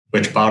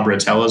which Bob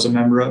Rattel is a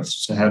member of.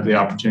 So I had the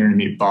opportunity to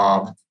meet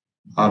Bob,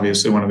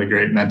 obviously one of the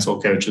great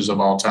mental coaches of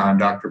all time,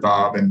 Dr.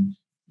 Bob. And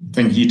the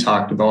thing he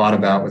talked a lot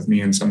about with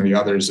me and some of the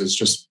others is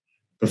just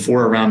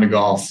before a round of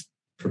golf,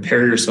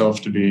 prepare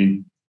yourself to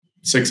be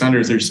 6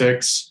 under through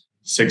 6,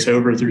 6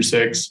 over through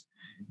 6,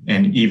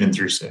 and even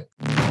through 6.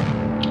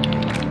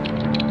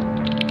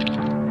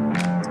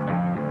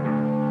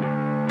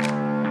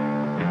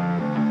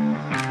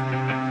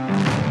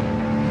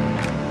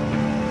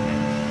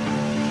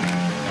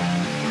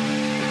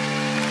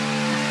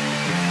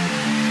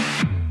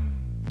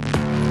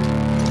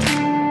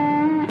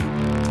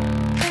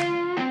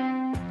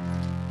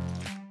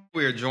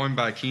 We are joined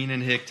by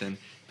Keenan Hickton.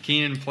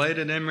 Keenan played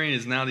at Emory and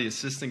is now the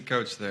assistant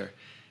coach there.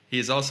 He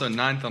is also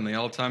 9th on the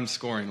all-time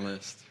scoring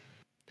list.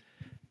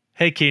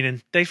 Hey,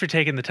 Keenan. Thanks for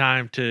taking the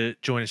time to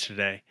join us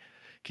today.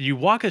 Can you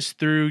walk us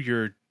through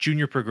your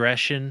junior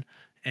progression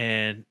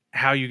and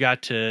how you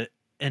got to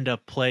end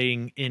up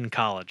playing in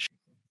college?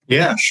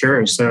 Yeah,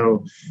 sure.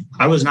 So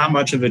I was not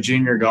much of a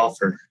junior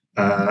golfer.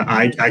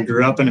 I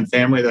grew up in a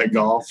family that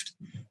golfed.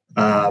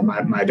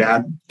 My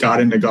dad got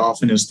into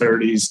golf in his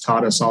 30s,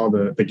 taught us all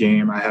the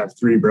game. I have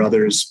 3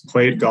 brothers,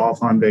 played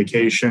golf on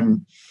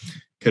vacation,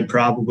 could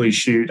probably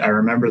shoot. I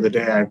remember the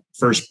day I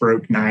first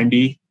broke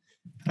 90.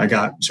 I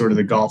got sort of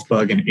the golf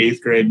bug in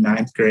 8th grade,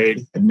 9th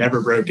grade. I'd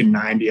never broken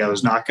 90. I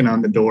was knocking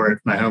on the door at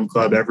my home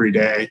club every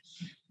day.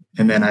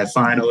 And then I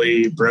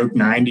finally broke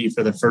 90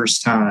 for the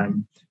first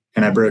time,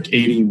 and I broke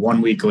 80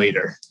 1 week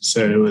later.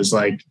 So it was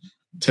like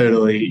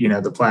totally,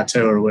 the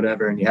plateau or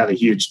whatever, and you have a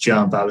huge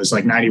jump. I was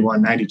like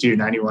 91, 92,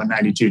 91,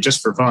 92,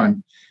 just for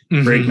fun.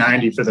 Mm-hmm. Break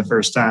 90 for the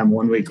first time.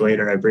 1 week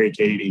later, I break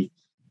 80.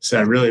 So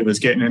I really was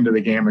getting into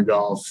the game of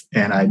golf,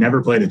 and I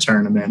never played a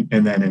tournament.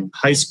 And then in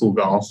high school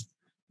golf,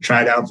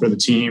 tried out for the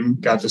team,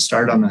 got to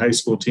start on the high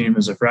school team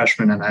as a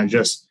freshman, and I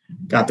just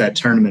got that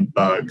tournament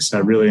bug. So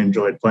I really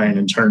enjoyed playing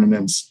in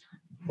tournaments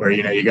where,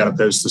 you got to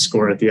post the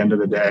score at the end of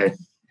the day.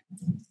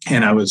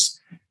 And I was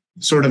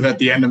sort of at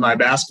the end of my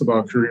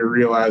basketball career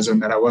realizing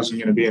that I wasn't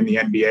going to be in the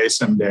NBA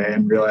someday,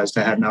 and realized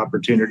I had an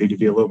opportunity to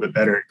be a little bit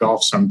better at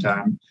golf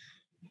sometime.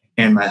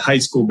 And my high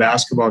school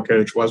basketball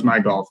coach was my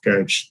golf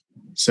coach.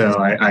 So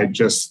I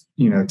just,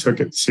 took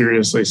it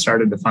seriously,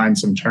 started to find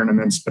some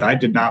tournaments, but I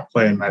did not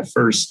play in my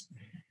first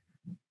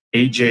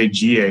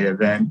AJGA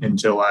event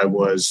until I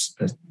was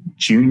a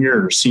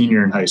junior or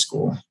senior in high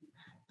school,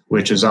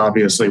 which is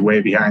obviously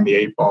way behind the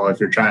 8 ball if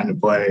you're trying to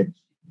play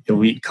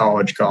elite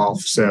college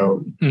golf.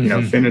 So,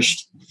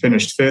 finished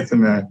 5th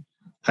in the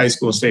high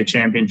school state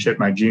championship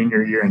my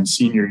junior year and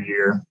senior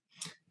year.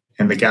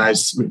 And the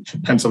guys,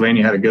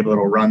 Pennsylvania had a good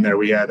little run there.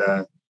 We had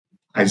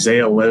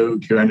Isaiah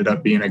Logue, who ended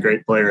up being a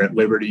great player at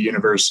Liberty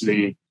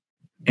University,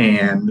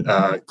 and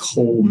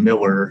Cole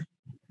Miller,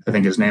 I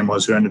think his name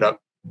was, who ended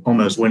up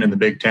almost winning the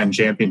Big Ten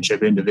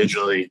championship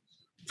individually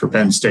for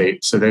Penn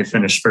State. So they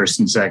finished 1st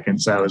and 2nd.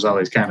 So I was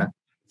always kind of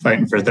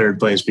fighting for 3rd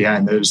place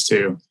behind those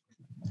two.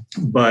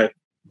 But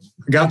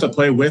I got to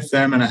play with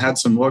them, and I had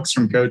some looks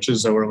from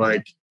coaches that were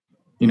like,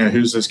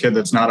 who's this kid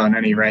that's not on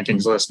any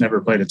rankings list,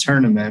 never played a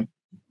tournament,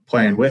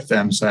 playing with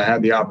them. So I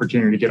had the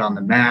opportunity to get on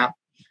the map,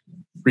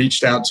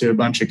 reached out to a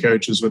bunch of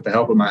coaches with the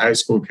help of my high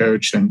school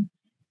coach, and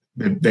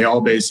they all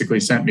basically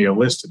sent me a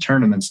list of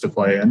tournaments to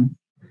play in.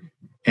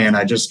 And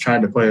I just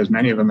tried to play as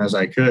many of them as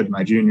I could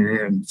my junior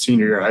year and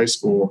senior year of high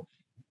school.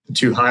 The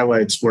 2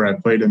 highlights were I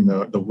played in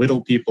the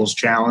Little People's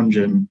Challenge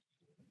in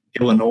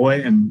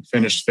Illinois and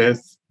finished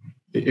 5th.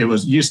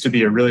 It used to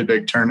be a really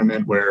big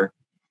tournament where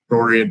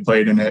Rory had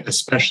played in it,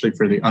 especially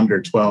for the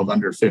under 12,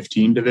 under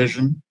 15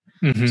 division.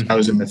 Mm-hmm. So I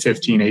was in the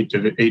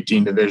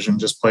 15-18 division,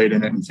 just played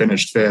in it and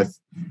finished 5th.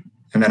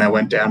 And then I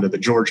went down to the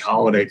George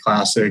Holiday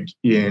Classic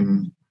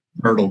in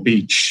Myrtle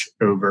Beach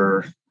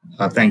over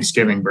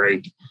Thanksgiving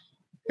break.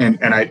 And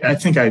I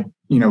think I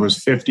was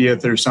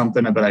 50th or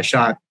something, but I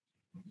shot,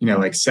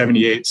 like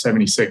 78,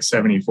 76,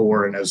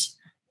 74. And as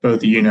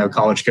both of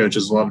college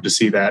coaches love to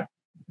see that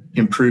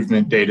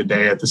improvement day to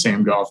day at the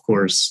same golf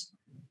course,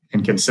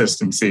 and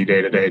consistency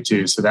day to day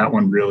too. So that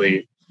one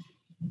really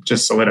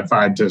just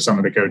solidified to some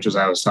of the coaches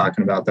I was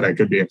talking about that I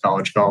could be a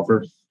college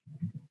golfer.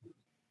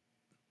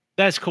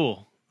 That's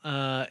cool.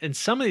 And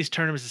some of these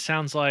tournaments, it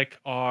sounds like,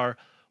 are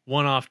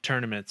one-off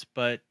tournaments,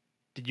 but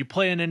did you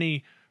play in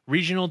any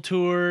regional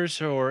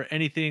tours or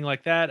anything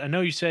like that? I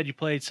know you said you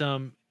played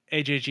some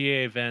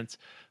AJGA events,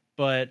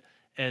 but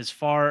as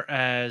far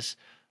as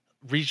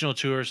regional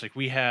tours, like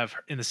we have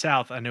in the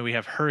South, I know we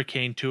have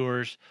hurricane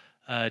tours.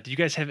 Do you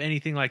guys have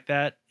anything like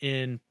that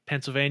in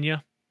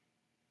Pennsylvania?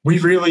 We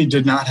really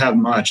did not have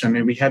much. I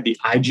mean, we had the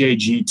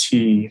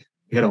IJGT.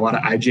 We had a lot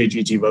of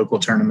IJGT local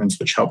tournaments,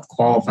 which helped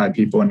qualify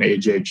people in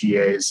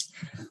AJGAs.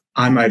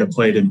 I might have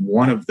played in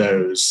one of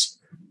those.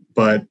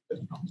 But,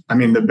 I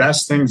mean, the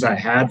best things I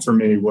had for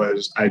me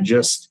was I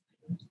just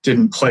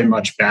didn't play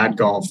much bad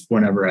golf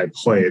whenever I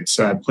played.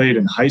 So I played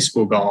in high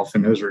school golf,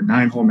 and those were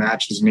 9-hole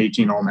matches and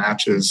 18-hole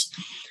matches.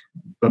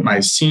 But my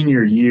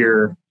senior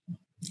year,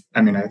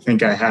 I mean, I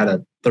think I had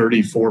a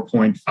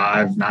 34.5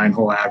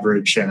 9-hole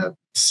average and a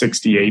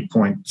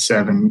 68.7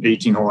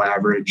 18-hole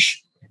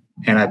average.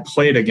 And I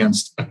played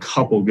against a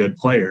couple good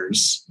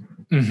players,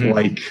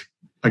 like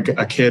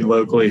a kid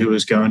locally who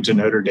was going to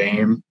Notre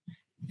Dame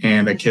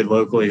and a kid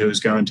locally who was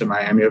going to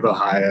Miami of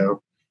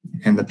Ohio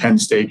and the Penn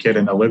State kid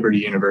and the Liberty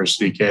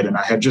University kid. And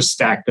I had just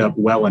stacked up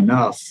well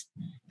enough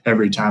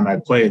every time I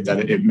played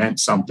that it meant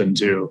something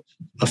to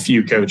a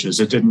few coaches.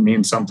 It didn't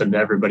mean something to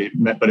everybody,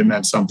 but it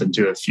meant something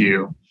to a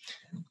few.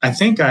 I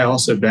think I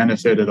also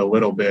benefited a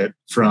little bit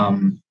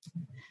from,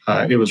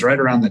 it was right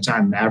around the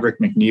time Maverick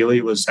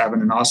McNeely was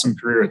having an awesome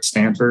career at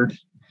Stanford.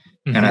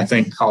 And I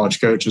think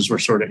college coaches were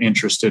sort of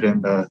interested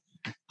in the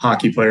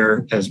hockey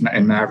player, as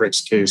in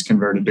Maverick's case,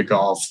 converted to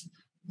golf,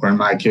 or in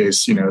my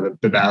case,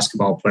 the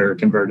basketball player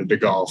converted to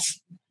golf.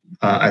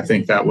 I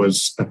think that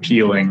was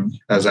appealing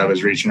as I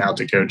was reaching out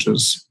to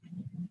coaches.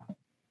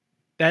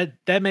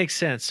 That makes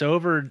sense. So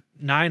over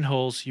 9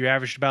 holes, you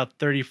averaged about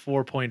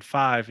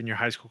 34.5 in your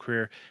high school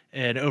career,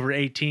 and over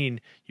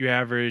 18, you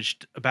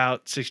averaged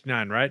about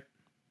 69, right?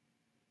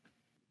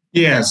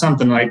 Yeah,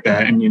 something like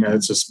that. And,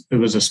 it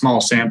was a small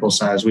sample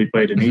size. We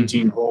played an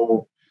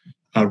 18-hole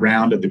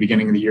round at the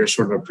beginning of the year,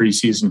 sort of a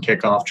preseason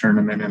kickoff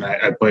tournament. And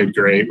I played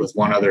great with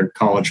one other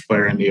college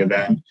player in the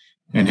event.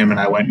 And him and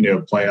I went into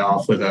a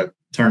playoff with a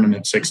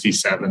tournament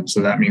 67.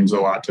 So that means a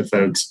lot to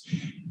folks.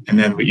 And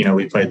then,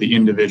 we played the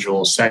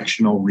individual,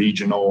 sectional,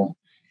 regional.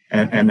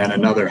 And then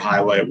another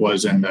highlight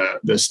was in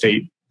the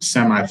state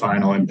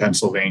semifinal in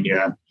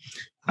Pennsylvania.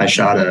 I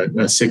shot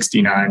a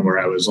 69 where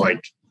I was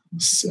like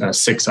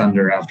 6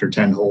 under after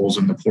 10 holes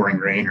in the pouring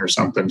rain or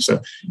something.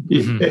 So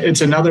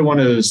it's another one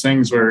of those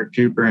things where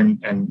Cooper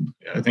and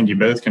I think you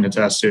both can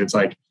attest to, it's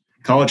like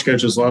college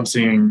coaches love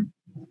seeing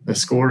the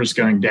scores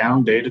going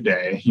down day to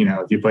day.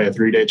 If you play a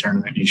 3-day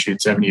tournament, you shoot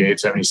 78,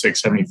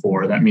 76,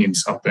 74, that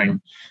means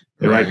something.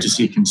 They like to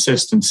see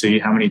consistency.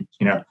 How many,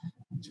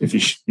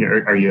 if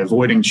are you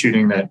avoiding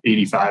shooting that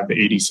 85 to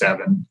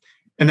 87?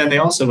 And then they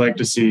also like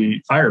to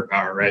see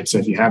firepower, right? So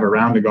if you have a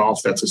round of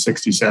golf that's a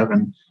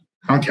 67,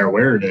 I don't care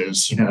where it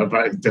is,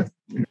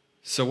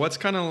 So what's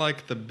kind of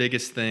like the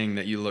biggest thing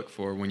that you look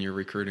for when you're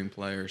recruiting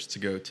players to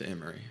go to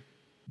Emory?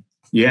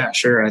 Yeah,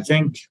 sure. I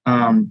think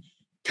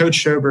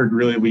Coach Schoberg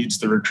really leads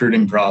the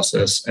recruiting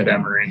process at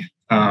Emory.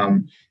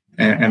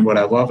 And what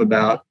I love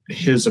about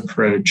his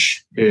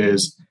approach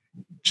is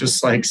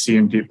just like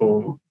seeing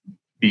people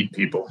beat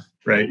people,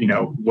 right?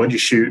 What'd you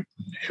shoot?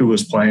 Who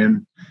was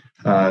playing?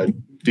 Do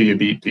you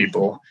beat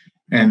people?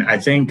 And I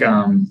think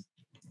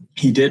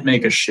he did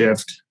make a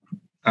shift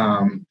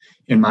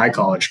in my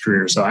college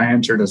career. So I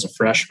entered as a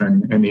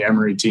freshman, and the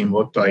Emory team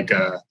looked like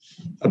a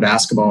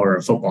basketball or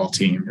a football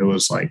team. It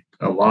was like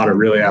a lot of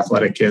really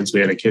athletic kids. We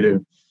had a kid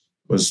who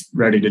was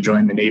ready to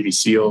join the Navy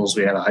SEALs.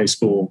 We had a high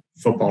school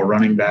football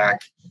running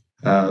back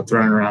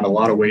throwing around a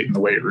lot of weight in the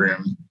weight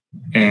room.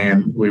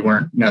 And we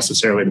weren't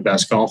necessarily the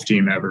best golf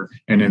team ever.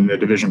 And in the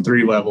Division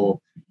III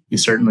level, you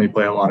certainly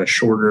play a lot of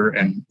shorter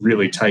and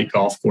really tight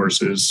golf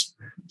courses.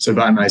 So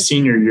by my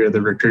senior year,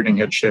 the recruiting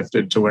had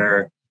shifted to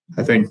where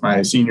I think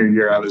my senior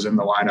year, I was in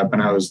the lineup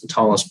and I was the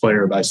tallest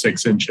player by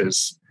 6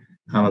 inches.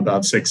 I'm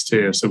about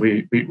 6'2". So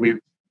we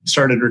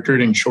started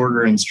recruiting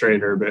shorter and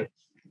straighter.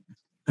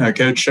 But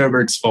Coach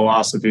Schoberg's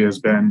philosophy has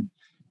been,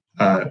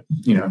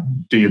 do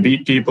you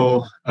beat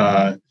people?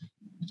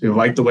 Do you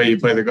like the way you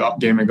play the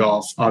game of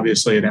golf?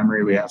 Obviously, at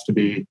Emory, we have to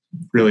be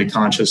really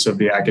conscious of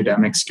the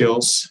academic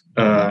skills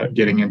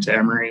getting into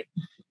Emory.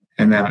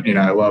 And then,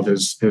 I love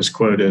his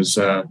quote is,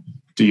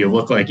 do you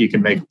look like you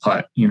can make a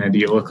putt? Do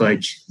you look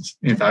like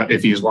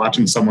if he's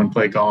watching someone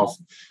play golf,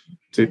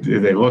 do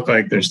they look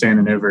like they're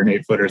standing over an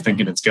 8-footer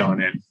thinking it's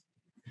going in?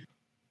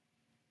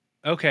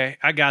 Okay,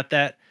 I got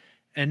that.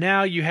 And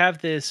now you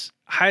have this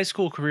high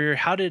school career.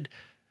 How did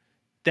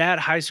that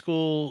high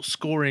school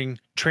scoring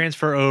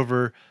transfer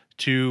over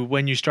to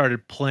when you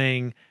started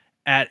playing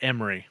at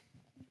Emory?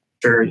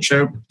 Sure.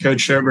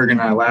 Coach Schoberg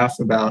and I laugh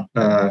about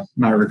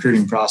my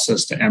recruiting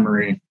process to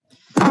Emory.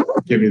 I'll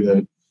give you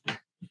the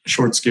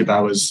short skip.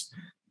 I was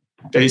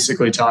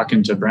basically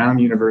talking to Brown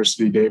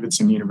University,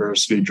 Davidson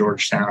University,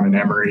 Georgetown, and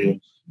Emory.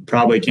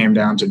 Probably came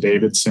down to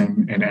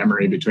Davidson and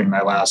Emory between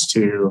my last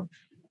two.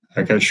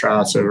 Coach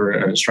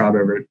Straub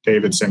over at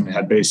Davidson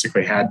had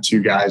basically had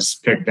 2 guys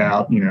picked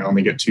out,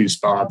 only get 2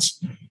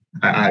 spots.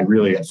 I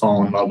really had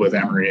fallen in love with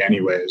Emory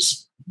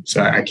anyways.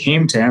 So I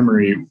came to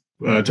Emory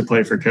to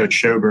play for Coach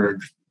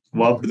Schoberg,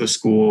 loved the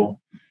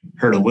school,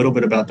 heard a little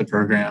bit about the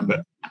program,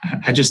 but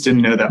I just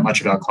didn't know that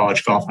much about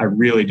college golf. I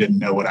really didn't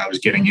know what I was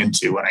getting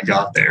into when I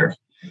got there.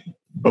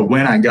 But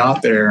when I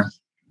got there,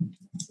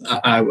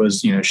 I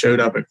was,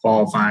 showed up at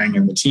qualifying,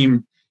 and the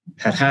team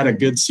had a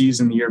good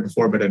season the year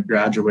before, but had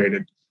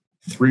graduated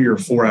 3 or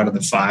 4 out of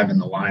the 5 in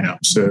the lineup.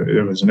 So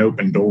it was an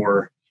open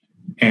door.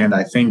 And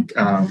I think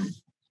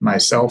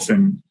myself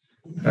and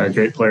a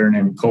great player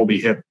named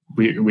Colby Hipp,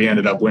 we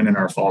ended up winning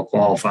our fall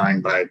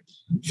qualifying by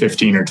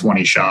 15 or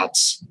 20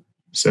 shots.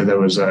 So there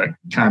was a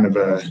kind of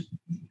a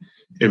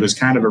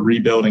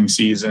rebuilding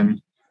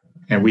season,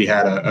 and we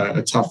had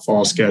a tough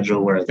fall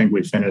schedule where I think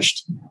we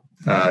finished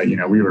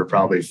We were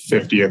probably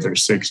 50th or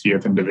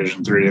 60th in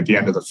Division III at the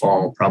end of the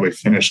fall, probably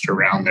finished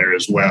around there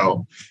as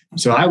well.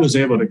 So I was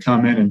able to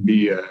come in and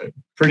be a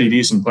pretty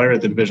decent player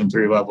at the Division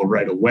III level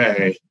right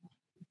away.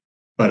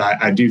 But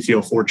I do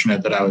feel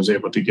fortunate that I was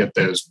able to get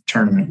those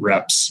tournament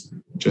reps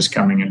just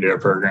coming into a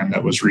program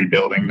that was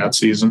rebuilding that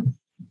season.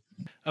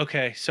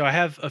 Okay, so I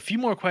have a few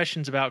more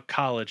questions about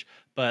college,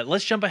 but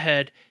let's jump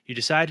ahead. You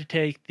decide to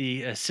take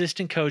the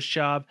assistant coach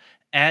job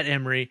at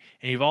Emory,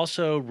 and you've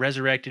also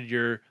resurrected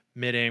your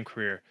mid-am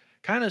career.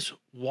 Kind of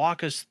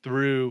walk us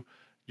through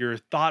your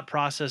thought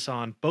process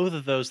on both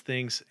of those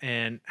things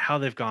and how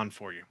they've gone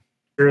for you.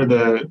 Sure.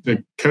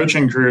 The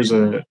coaching career is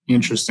an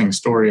interesting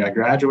story. I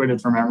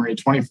graduated from Emory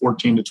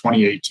 2014 to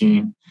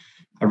 2018.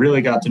 I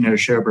really got to know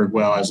Schoberg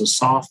well. As a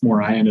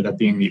sophomore, I ended up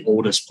being the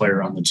oldest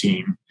player on the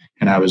team,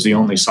 and I was the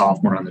only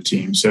sophomore on the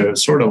team. So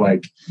it's sort of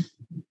like,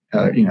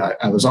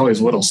 I was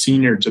always a little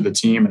senior to the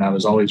team, and I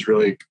was always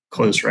really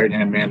close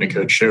right-hand man to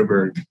Coach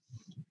Schoberg.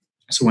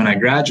 So when I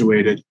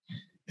graduated,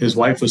 his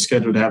wife was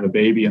scheduled to have a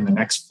baby in the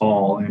next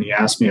fall, and he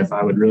asked me if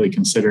I would really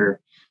consider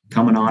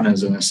coming on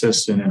as an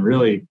assistant and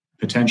really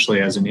potentially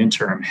as an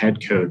interim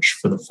head coach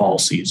for the fall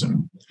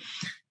season.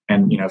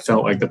 And,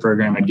 felt like the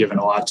program had given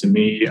a lot to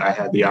me. I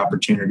had the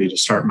opportunity to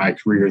start my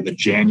career the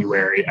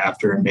January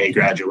after a May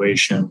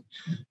graduation.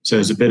 So it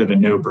was a bit of a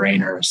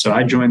no-brainer. So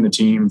I joined the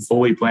team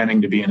fully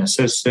planning to be an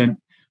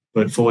assistant,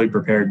 but fully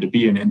prepared to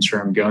be an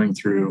interim, going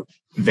through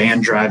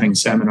van driving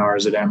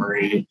seminars at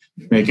Emory,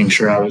 making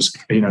sure I was,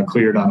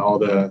 cleared on all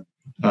the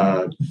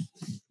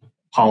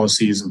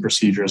policies and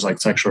procedures like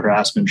sexual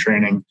harassment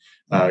training,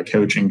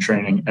 coaching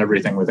training,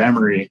 everything with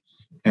Emory.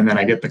 And then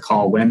I get the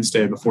call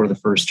Wednesday before the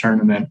first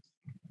tournament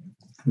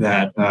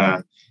that,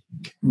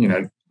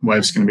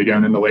 wife's going to be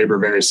going into labor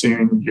very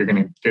soon. You're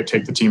going to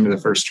take the team to the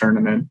first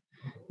tournament.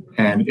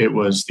 And it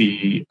was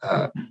the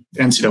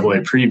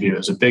NCAA preview. It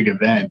was a big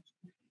event.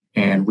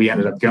 And we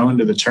ended up going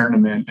to the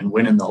tournament and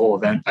winning the whole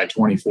event by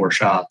 24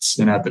 shots.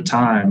 And at the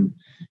time,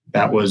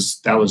 that was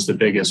the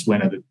biggest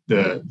win of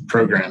the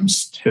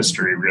program's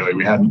history, really.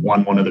 We hadn't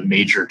won one of the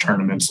major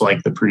tournaments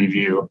like the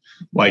preview,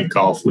 like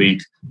Golf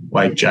Week,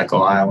 like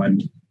Jekyll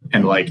Island,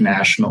 and like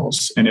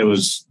Nationals. And it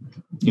was,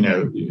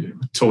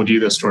 told you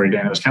this story,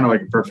 Dan. It was kind of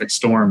like a perfect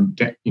storm.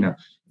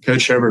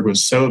 Coach Schoberg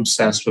was so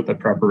obsessed with the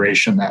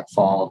preparation that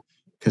fall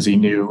because he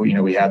knew,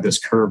 we had this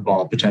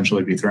curveball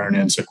potentially be thrown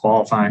in. So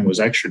qualifying was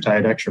extra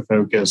tight, extra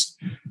focused.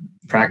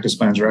 Practice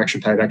plans were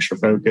extra tight, extra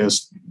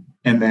focused.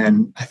 And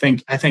then I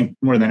think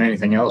more than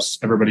anything else,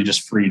 everybody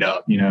just freed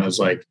up. It was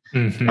like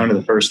going to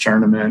the first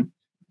tournament,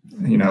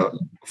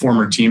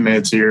 former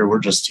teammates here,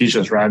 he's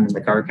just riding in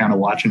the car, kind of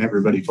watching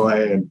everybody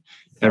play, and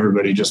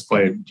everybody just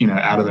played,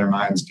 out of their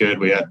minds good.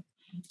 We had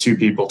two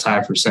people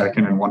tie for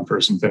second and one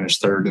person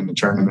finished third in the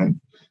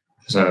tournament.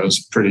 So it was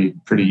pretty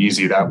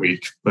easy that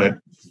week. But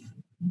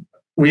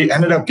we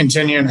ended up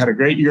continuing, had a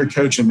great year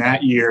coaching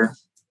that year.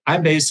 I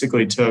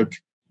basically took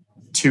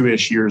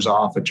 2-ish years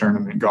off of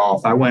tournament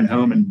golf. I went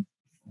home in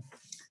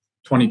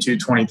 22,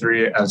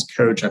 23 as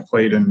coach. I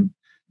played in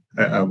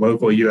a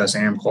local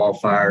USAM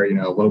qualifier,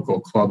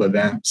 local club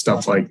event,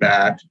 stuff like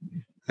that.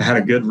 I had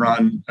a good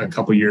run a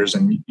couple years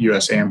in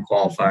USAM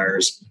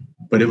qualifiers,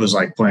 but it was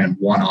like playing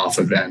one-off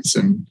events.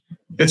 And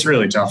it's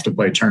really tough to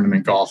play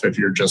tournament golf if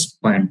you're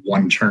just playing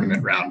one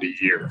tournament round a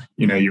year.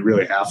 You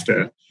really have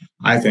to,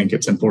 I think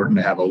it's important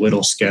to have a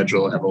little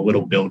schedule, have a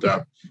little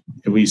build-up,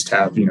 at least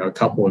have, a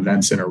couple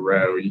events in a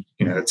row.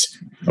 It's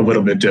a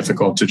little bit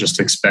difficult to just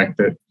expect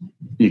that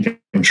you can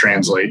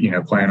translate,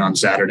 playing on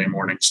Saturday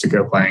mornings to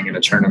go playing in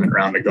a tournament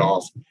round of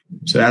golf.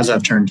 So as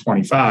I've turned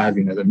 25,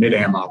 the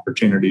mid-am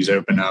opportunities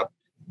open up.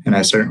 And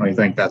I certainly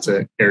think that's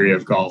an area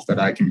of golf that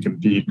I can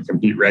compete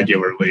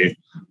regularly.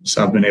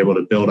 So I've been able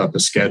to build up a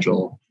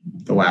schedule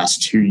the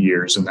last 2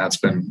 years, and that's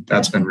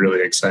been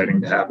really exciting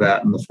to have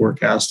that in the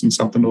forecast and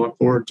something to look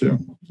forward to.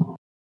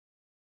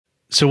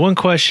 So one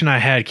question I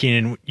had,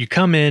 Keenan, you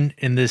come in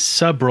this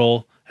sub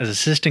role as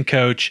assistant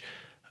coach.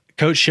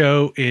 Coach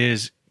Show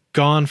is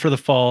gone for the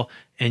fall,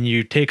 and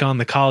you take on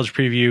the college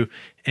preview,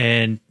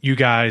 and you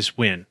guys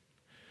win.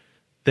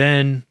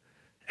 Then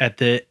at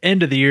the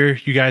end of the year,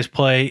 you guys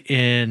play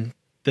in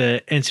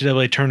the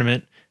NCAA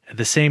tournament at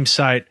the same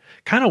site.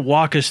 Kind of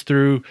walk us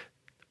through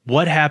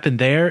what happened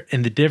there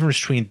and the difference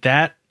between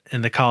that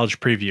and the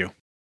college preview.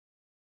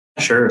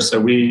 Sure.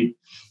 So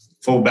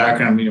full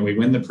background, we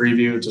win the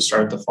preview to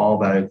start the fall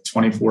by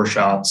 24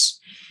 shots,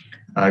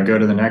 go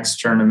to the next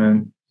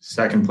tournament,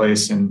 second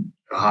place in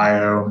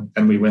Ohio,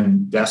 and we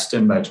win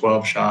Destin by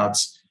 12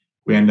 shots.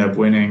 We end up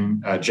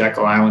winning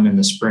Jekyll Island in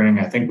the spring.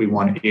 I think we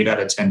won 8 out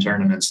of 10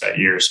 tournaments that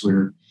year. So we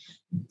were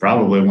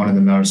probably one of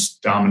the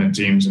most dominant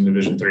teams in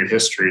Division III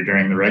history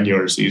during the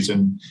regular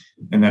season.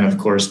 And then, of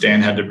course,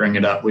 Dan had to bring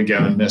it up. We go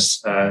and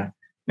miss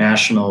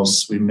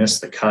Nationals. We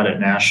missed the cut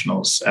at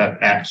Nationals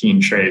at Keene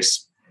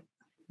Trace.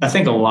 I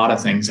think a lot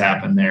of things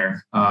happened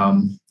there.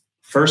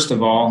 First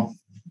of all,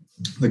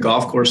 the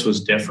golf course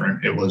was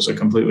different. It was a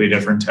completely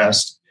different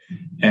test.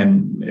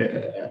 And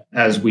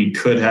as we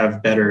could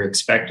have better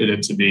expected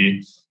it to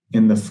be,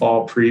 in the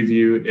fall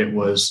preview, it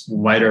was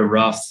lighter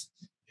rough,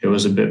 It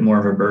was a bit more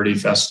of a birdie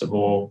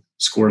festival.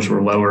 Scores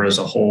were lower as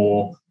a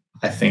whole.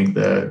 I think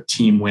we were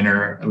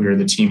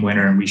the team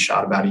winner, and we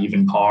shot about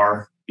even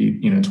par.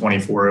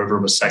 24 over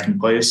was second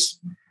place.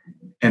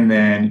 And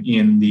then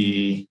in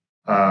the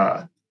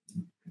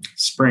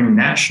spring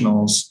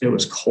nationals, it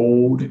was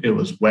cold, it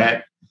was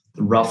wet,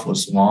 the rough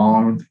was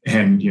long,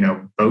 and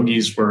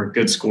bogeys were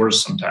good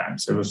scores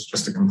sometimes. It was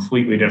just a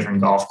completely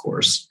different golf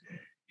course.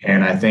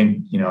 And I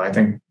think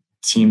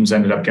teams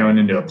ended up going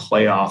into a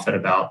playoff at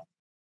about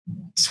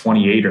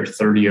 28 or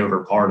 30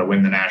 over par to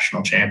win the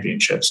national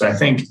championship. So I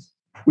think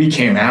we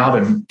came out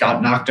and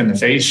got knocked in the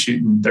face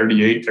shooting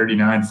 38,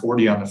 39,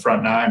 40 on the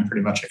front nine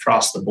pretty much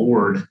across the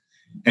board,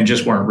 and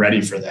just weren't ready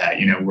for that.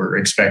 We're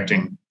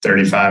expecting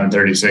 35 and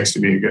 36 to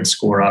be a good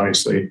score.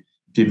 Obviously,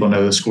 people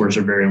know the scores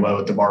are very low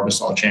at the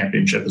Barbasol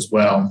Championship as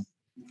well.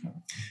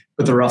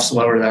 But the rough's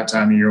lower that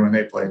time of year when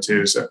they play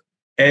too. So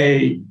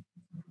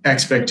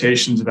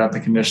expectations about the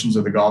conditions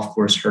of the golf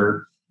course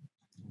hurt.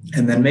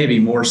 And then maybe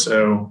more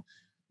so,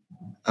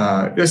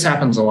 this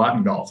happens a lot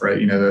in golf, right?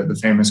 The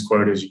famous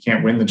quote is, you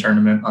can't win the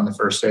tournament on the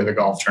first day of the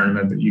golf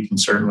tournament, but you can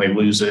certainly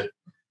lose it.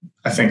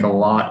 I think a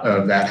lot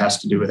of that has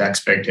to do with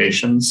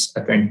expectations.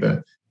 I think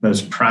the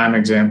most prime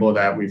example of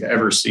that we've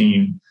ever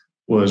seen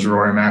was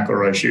Rory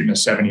McIlroy shooting a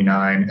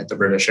 79 at the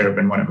British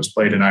Open when it was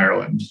played in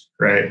Ireland,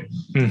 right?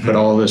 Mm-hmm. Put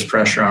all this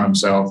pressure on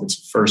himself.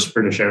 It's the first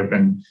British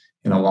Open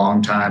in a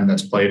long time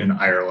that's played in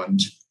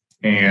Ireland.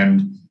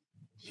 And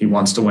he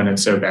wants to win it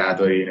so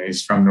badly.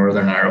 He's from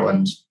Northern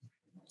Ireland,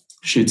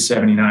 shoots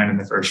 79 in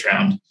the first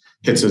round,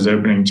 hits his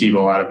opening tee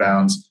ball out of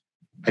bounds.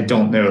 I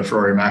don't know if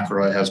Rory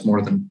McIlroy has more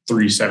than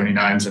 3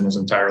 79s in his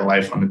entire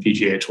life on the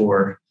PGA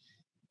Tour.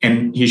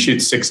 And he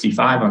shoots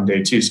 65 on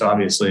day 2. So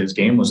obviously his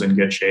game was in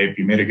good shape.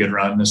 He made a good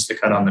run, missed the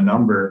cut on the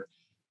number.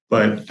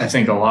 But I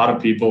think a lot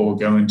of people will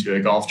go into a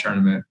golf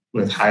tournament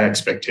with high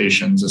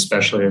expectations,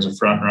 especially as a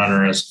front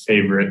runner, as a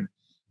favorite.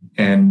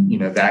 And,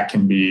 that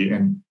can be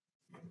an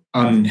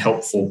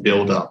unhelpful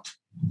buildup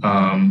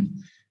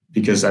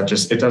because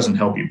it doesn't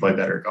help you play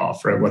better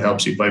golf, right? What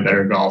helps you play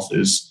better golf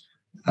is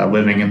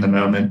living in the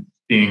moment,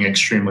 being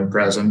extremely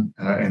present,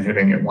 and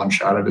hitting it one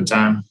shot at a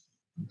time.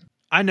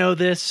 I know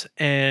this,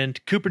 and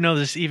Cooper knows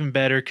this even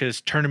better because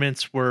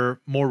tournaments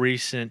were more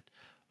recent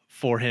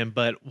for him.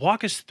 But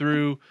walk us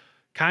through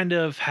kind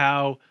of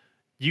how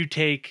you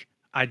take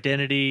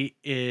identity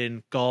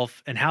in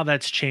golf and how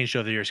that's changed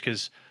over the years.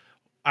 Because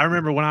I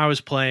remember when I was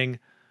playing,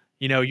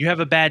 you have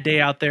a bad day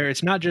out there.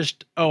 It's not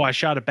just, oh, I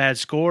shot a bad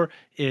score.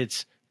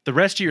 It's the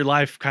rest of your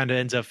life kind of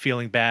ends up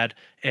feeling bad,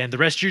 and the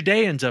rest of your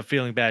day ends up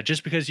feeling bad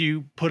just because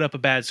you put up a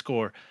bad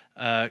score.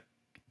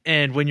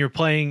 And when you're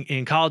playing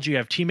in college, you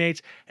have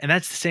teammates, and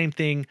that's the same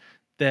thing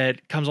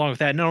that comes along with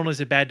that. Not only is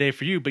it a bad day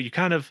for you, but you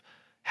kind of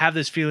have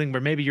this feeling where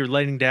maybe you're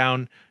letting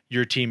down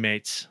your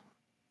teammates.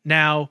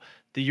 Now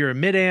that you're a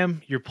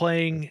mid-am, you're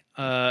playing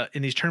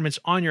in these tournaments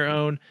on your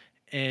own,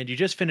 and you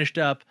just finished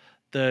up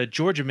the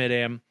Georgia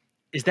mid-am.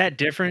 Is that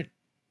different?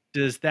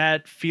 Does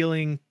that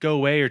feeling go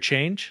away or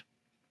change?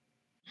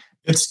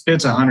 It's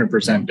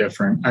 100%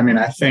 different. I mean,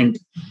 I think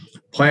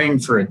playing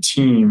for a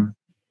team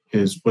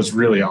was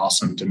really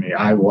awesome to me.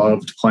 I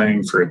loved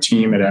playing for a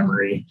team at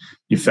Emory.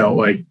 You felt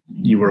like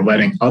you were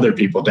letting other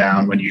people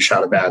down when you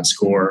shot a bad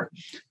score.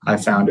 I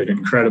found it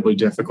incredibly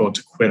difficult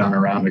to quit on a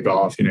round of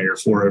golf. You're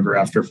 4 over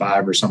after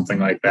 5 or something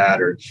like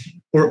that, or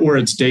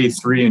it's day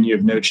 3 and you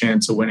have no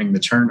chance of winning the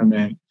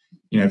tournament.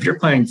 If you're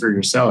playing for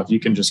yourself, you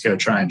can just go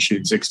try and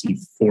shoot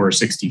 64 or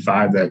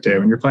 65 that day.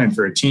 When you're playing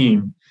for a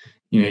team,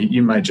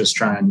 you might just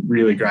try and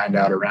really grind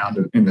out a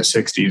round in the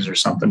 60s or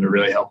something to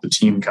really help the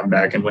team come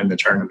back and win the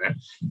tournament.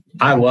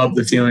 I love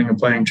the feeling of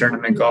playing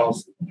tournament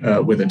golf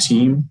with a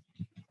team.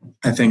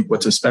 I think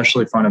what's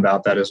especially fun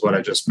about that is what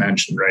I just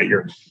mentioned, right?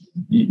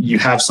 You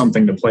have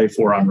something to play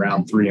for on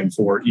round 3 and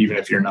 4, even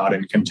if you're not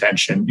in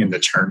contention in the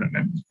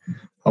tournament.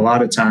 A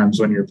lot of times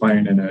when you're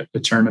playing in a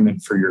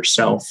tournament for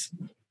yourself,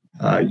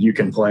 you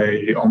can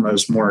play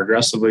almost more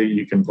aggressively.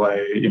 You can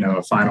play,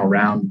 a final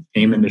round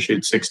aiming to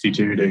shoot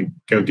 62 to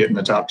go get in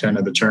the top 10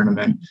 of the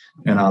tournament,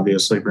 and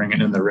obviously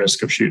bringing in the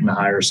risk of shooting a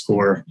higher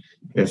score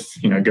if,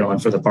 going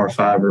for the par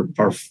 5 or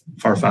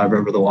par 5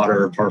 over the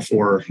water, or par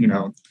 4,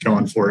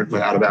 going for it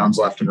with out of bounds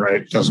left and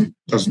right doesn't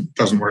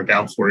work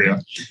out for you.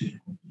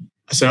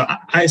 So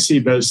I see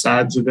both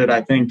sides of it.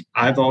 I think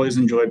I've always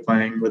enjoyed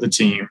playing with a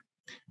team,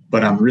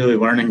 but I'm really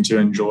learning to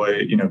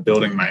enjoy,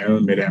 building my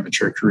own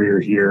mid-amateur career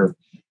here.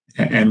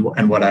 And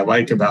what I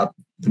like about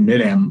the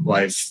mid-am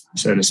life,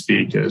 so to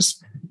speak,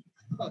 is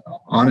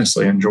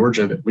honestly in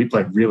Georgia that we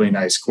play really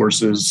nice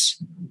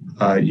courses.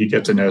 You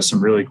get to know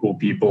some really cool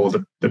people.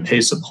 The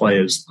pace of play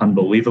is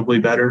unbelievably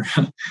better.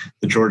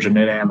 The Georgia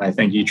mid-am, I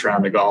think each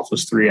round of golf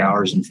was 3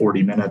 hours and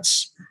 40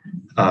 minutes.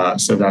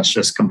 So that's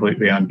just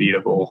completely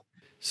unbeatable.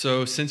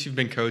 So since you've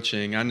been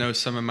coaching, I know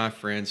some of my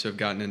friends who have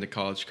gotten into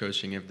college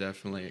coaching have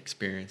definitely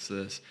experienced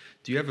this.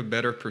 Do you have a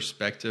better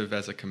perspective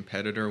as a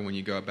competitor when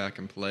you go back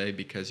and play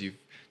because you've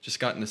just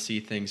gotten to see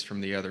things from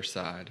the other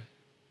side?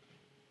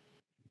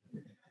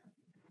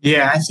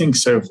 Yeah, I think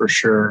so for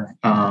sure.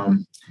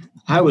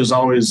 I was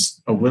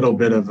always a little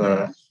bit of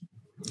a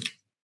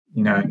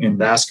in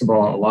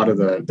basketball, a lot of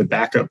the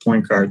backup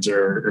point guards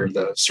or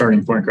the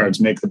starting point guards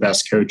make the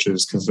best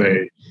coaches because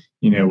they,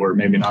 were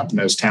maybe not the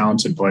most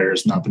talented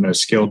players, not the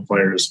most skilled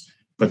players,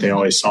 but they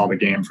always saw the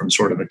game from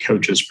sort of a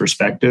coach's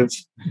perspective.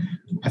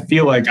 I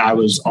feel like I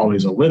was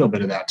always a little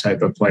bit of that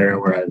type of player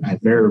where I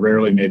very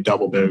rarely made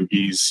double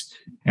bogeys.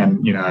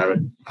 And, I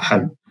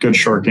had good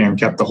short game,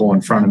 kept the hole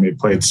in front of me,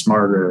 played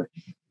smarter.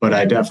 But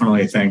I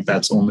definitely think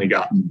that's only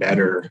gotten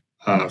better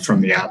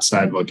from the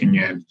outside looking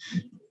in.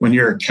 When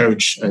you're a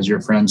coach, as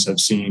your friends have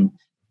seen,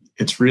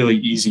 it's really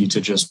easy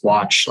to just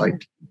watch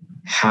like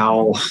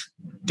how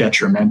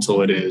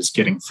detrimental it is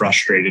getting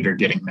frustrated or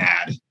getting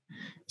mad.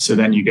 So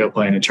then you go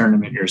play in a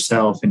tournament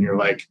yourself and you're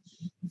like,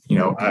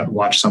 I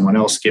watch someone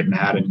else get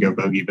mad and go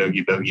bogey,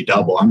 bogey, bogey,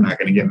 double. I'm not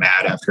going to get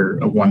mad after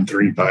a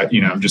 1-3 putt.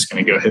 I'm just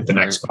going to go hit the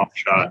next golf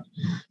shot.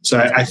 So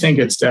I think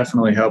it's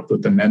definitely helped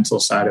with the mental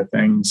side of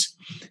things.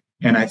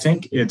 And I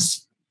think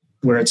it's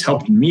where it's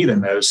helped me the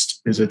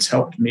most is it's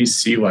helped me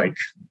see like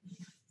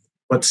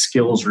what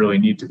skills really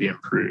need to be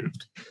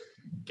improved.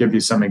 Give you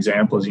some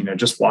examples,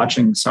 just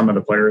watching some of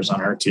the players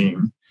on our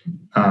team.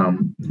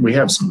 We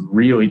have some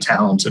really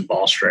talented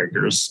ball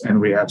strikers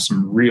and we have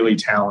some really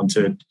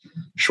talented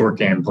short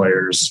game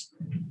players.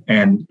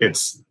 And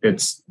it's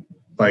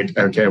like,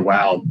 okay,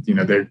 wow,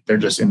 they're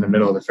just in the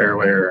middle of the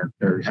fairway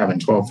or having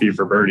 12 feet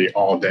for birdie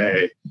all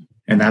day.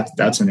 And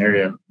that's an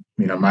area,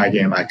 my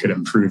game I could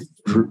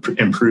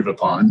improve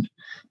upon.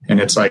 And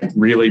it's like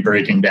really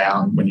breaking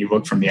down when you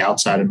look from the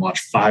outside and watch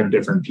 5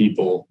 different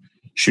people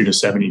shoot a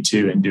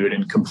 72 and do it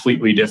in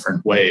completely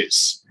different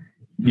ways.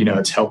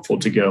 It's helpful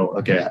to go,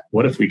 okay,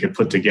 what if we could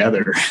put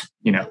together,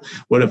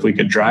 what if we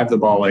could drive the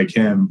ball like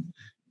him,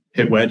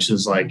 hit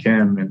wedges like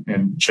him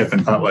and chip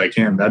and putt like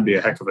him? That'd be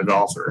a heck of a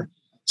golfer.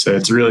 So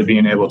it's really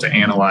being able to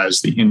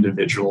analyze the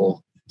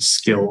individual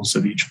skills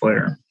of each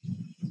player.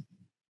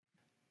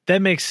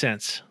 That makes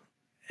sense.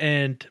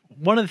 And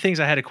one of the things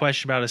I had a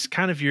question about is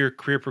kind of your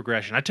career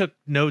progression. I took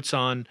notes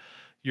on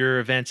your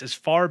events as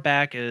far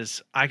back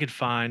as I could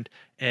find.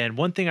 And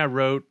one thing I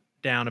wrote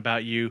down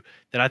about you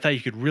that I thought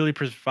you could really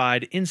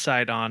provide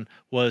insight on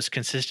was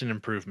consistent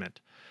improvement.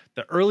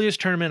 The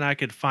earliest tournament I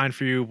could find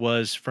for you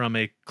was from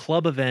a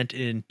club event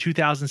in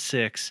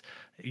 2006.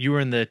 You were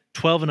in the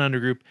 12 and under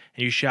group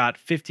and you shot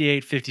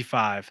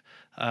 58-55,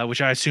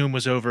 which I assume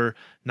was over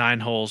 9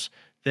 holes.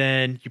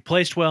 Then you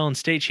placed well in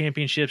state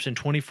championships in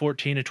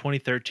 2014 and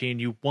 2013.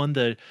 You won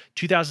the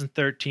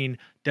 2013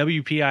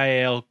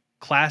 WPIAL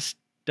Class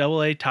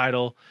AA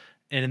title.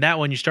 And in that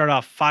one, you start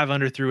off 5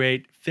 under through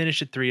 8,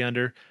 finish at 3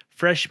 under.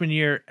 Freshman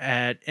year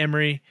at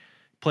Emory,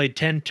 played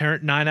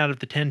 9 out of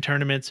the 10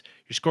 tournaments.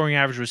 Your scoring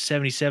average was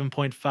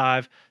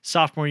 77.5.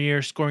 Sophomore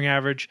year, scoring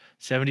average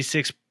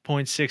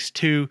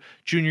 76.62.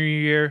 Junior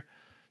year,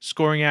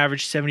 scoring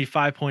average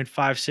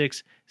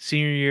 75.56.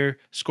 Senior year,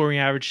 scoring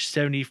average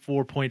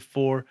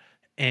 74.4.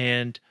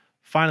 And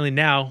finally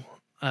now,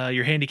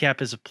 your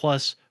handicap is a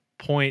plus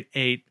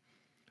 0.8.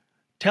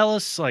 Tell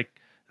us,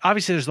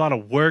 obviously there's a lot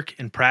of work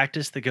and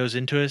practice that goes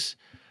into this,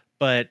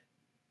 but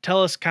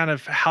tell us kind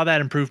of how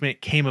that improvement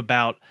came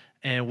about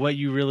and what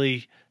you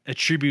really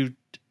attribute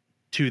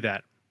to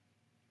that.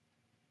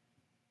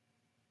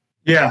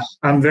 Yeah,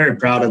 I'm very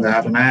proud of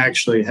that. And I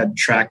actually had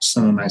tracked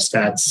some of my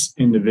stats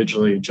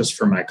individually just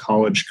for my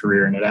college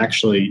career. And it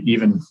actually,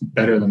 even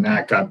better than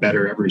that, got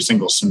better every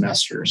single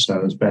semester. So I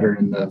was better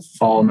in the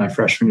fall of my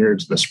freshman year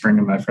to the spring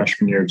of my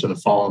freshman year to the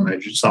fall of my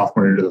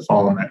sophomore year to the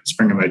fall of my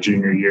spring of my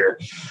junior year.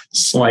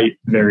 Slight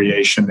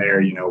variation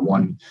there.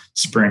 One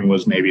spring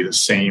was maybe the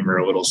same or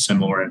a little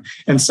similar.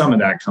 And some of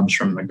that comes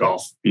from the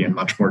golf being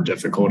much more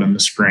difficult in the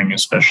spring,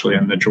 especially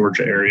in the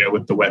Georgia area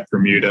with the wet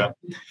Bermuda.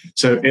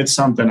 So it's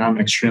something I'm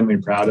extremely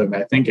proud of.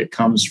 I think it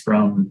comes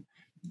from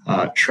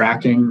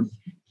tracking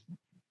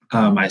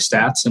my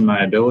stats and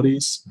my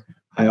abilities.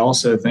 I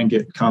also think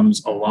it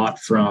comes a lot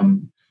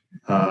from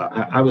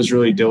I was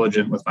really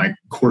diligent with my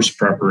course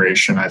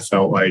preparation. I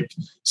felt like,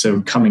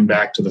 so coming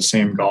back to the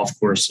same golf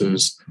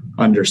courses,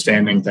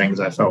 understanding things,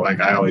 I felt like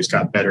I always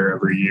got better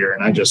every year.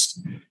 And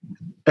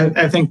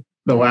I think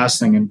the last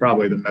thing and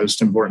probably the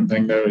most important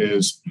thing though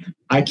is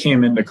I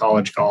came into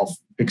college golf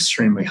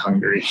extremely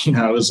hungry.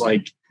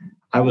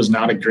 I was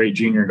not a great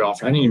junior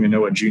golfer. I didn't even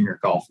know what junior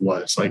golf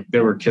was.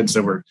 There were kids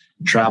that were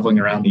traveling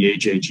around the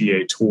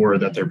AJGA tour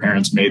that their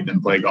parents made them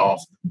play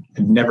golf.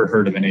 I'd never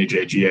heard of an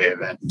AJGA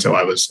event until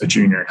I was a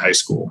junior in high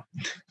school.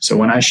 So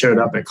when I showed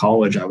up at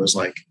college, I was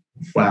like,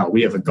 wow,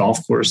 we have a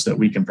golf course that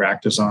we can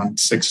practice on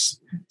six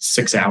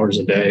hours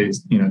a day,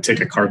 take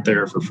a cart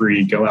there for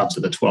free, go out to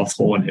the 12th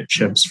hole and hit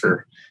chips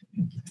for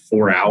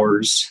 4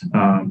 hours.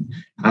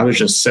 I was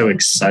just so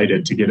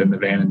excited to get in the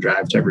van and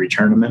drive to every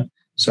tournament.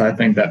 So I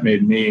think that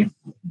made me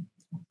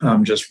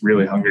just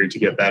really hungry to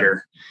get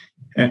better.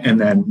 And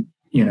then,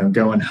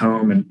 going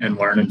home and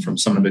learning from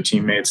some of the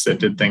teammates that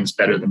did things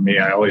better than me,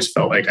 I always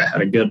felt like I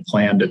had a good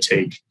plan to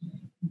take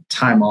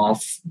time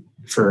off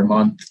for a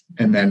month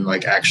and then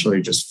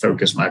actually just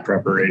focus my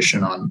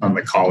preparation on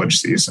the college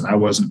season. I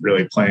wasn't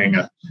really playing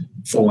a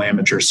full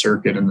amateur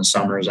circuit in the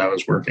summers. I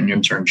was working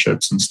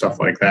internships and stuff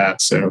like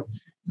that. So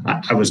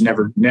I was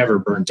never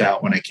burnt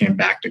out when I came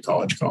back to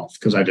college golf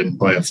because I didn't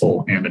play a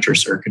full amateur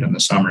circuit in the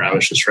summer. I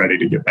was just ready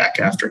to get back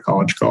after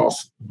college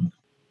golf.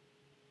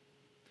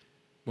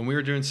 When we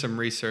were doing some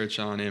research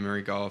on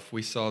Emory Golf,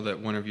 we saw that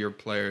one of your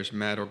players,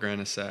 Matt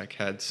Organisak,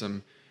 had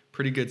some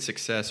pretty good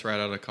success right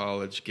out of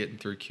college, getting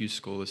through Q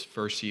school his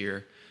first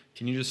year.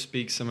 Can you just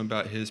speak some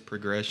about his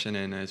progression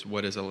and as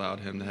what has allowed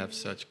him to have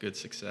such good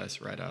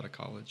success right out of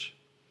college?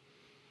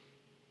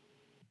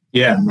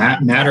 Yeah,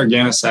 Matt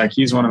Organisak,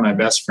 he's one of my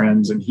best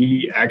friends, and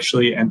he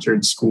actually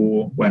entered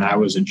school when I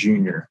was a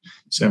junior.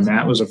 So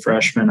Matt was a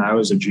freshman, I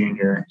was a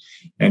junior,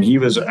 and he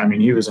was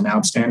an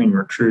outstanding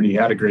recruit. He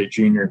had a great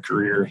junior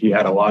career. He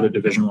had a lot of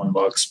Division I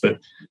looks, but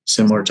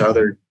similar to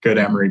other good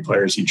Emory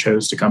players, he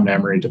chose to come to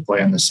Emory to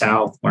play in the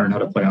South, learn how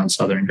to play on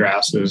Southern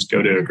grasses,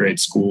 go to a great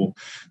school.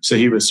 So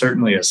he was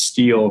certainly a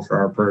steal for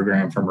our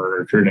program from a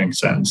recruiting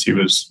sense. He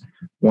was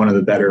one of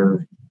the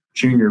better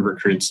junior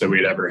recruits that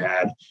we'd ever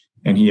had.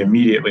 And he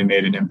immediately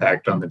made an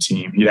impact on the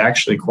team. He'd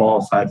actually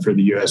qualified for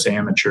the U.S.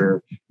 Amateur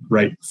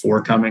right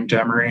before coming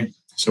to Emory.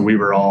 So we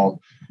were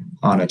all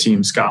on a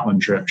Team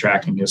Scotland trip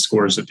tracking his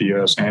scores at the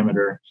U.S.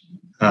 Amateur.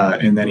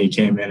 And then he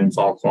came in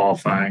fall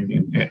qualifying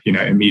and,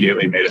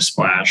 immediately made a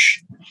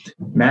splash.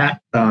 Matt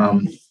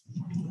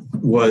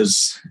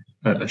was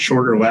a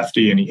shorter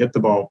lefty, and he hit the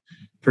ball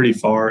pretty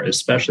far,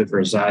 especially for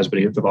his size, but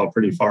he hit the ball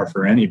pretty far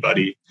for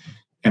anybody.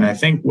 And I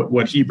think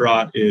what he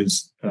brought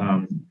is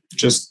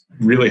just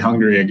really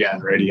hungry again,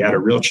 right? He had a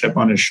real chip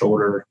on his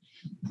shoulder,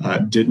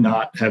 did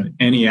not have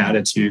any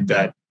attitude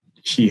that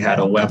he had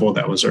a level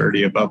that was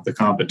already above the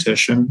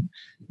competition,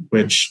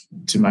 which,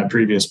 to my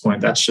previous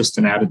point, that's just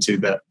an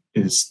attitude that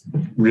is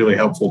really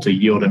helpful to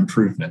yield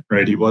improvement,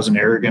 right? He wasn't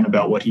arrogant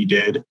about what he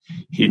did.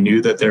 He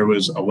knew that there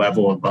was a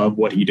level above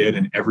what he did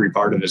in every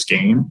part of his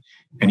game,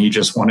 and he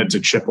just wanted to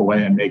chip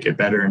away and make it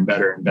better and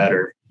better and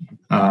better.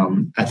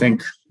 I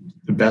think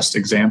the best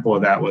example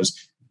of that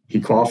was he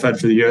qualified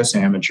for the U.S.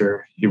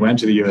 Amateur. He went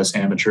to the U.S.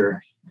 Amateur,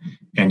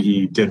 and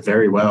he did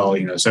very well,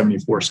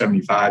 74,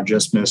 75,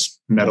 just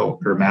missed medal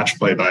or match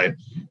play by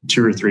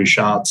 2 or 3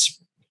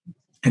 shots.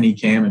 And he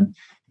came, and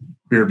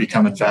we were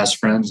becoming fast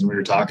friends, and we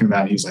were talking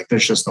about it. He's like,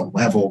 there's just a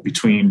level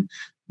between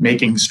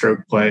making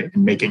stroke play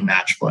and making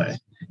match play.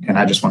 And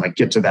I just want to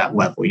get to that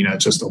level.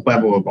 It's just a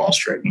level of ball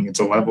striking. It's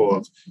a level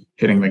of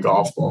hitting the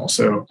golf ball.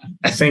 So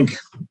I think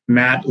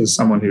Matt is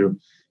someone who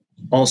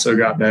also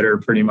got better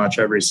pretty much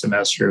every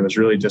semester. It was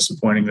really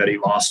disappointing that he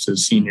lost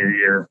his senior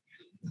year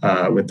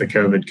with the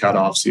COVID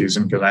cutoff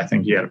season, because I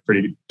think he had a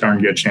pretty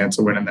darn good chance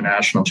of winning the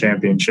national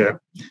championship.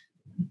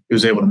 He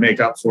was able to make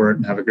up for it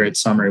and have a great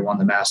summer. He won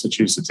the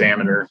Massachusetts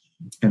Amateur,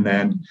 and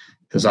then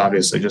has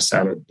obviously just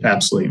had an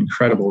absolutely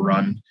incredible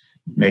run,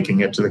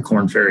 making it to the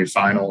Korn Ferry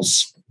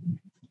Finals.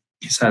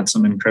 He's had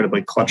some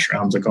incredibly clutch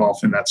rounds of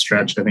golf in that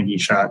stretch. I think he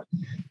shot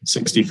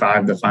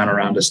 65 the final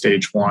round of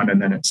stage 1,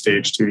 and then at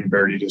stage 2, he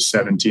birdied his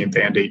 17th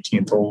and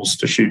 18th holes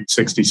to shoot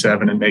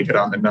 67 and make it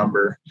on the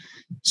number.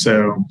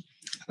 So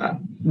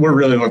we're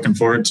really looking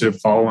forward to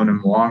following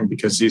him along,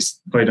 because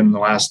he's played in the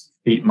last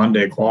 8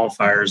 Monday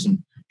qualifiers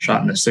and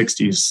shot in the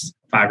 60s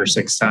 5 or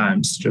 6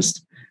 times.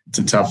 Just, it's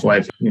a tough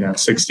life,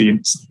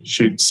 60,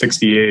 shoot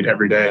 68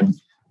 every day and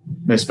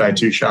miss by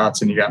 2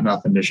 shots, and you got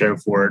nothing to show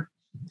for it.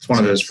 It's one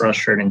of those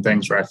frustrating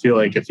things where I feel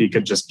like if he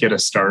could just get a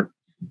start,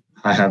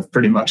 I have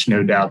pretty much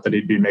no doubt that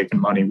he'd be making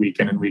money week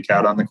in and week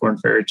out on the Korn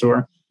Ferry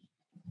Tour.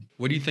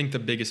 What do you think the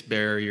biggest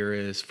barrier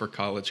is for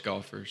college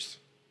golfers?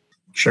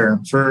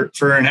 Sure. For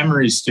an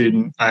Emory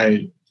student,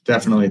 I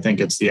definitely think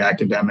it's the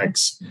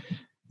academics.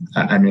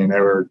 I mean,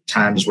 there were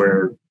times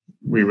where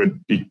we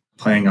would be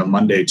playing a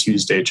Monday,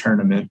 Tuesday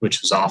tournament,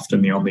 which was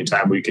often the only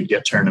time we could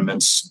get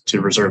tournaments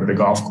to reserve the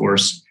golf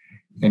course.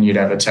 And you'd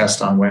have a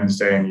test on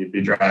Wednesday, and you'd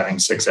be driving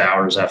 6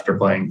 hours after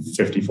playing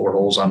 54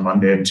 holes on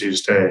Monday and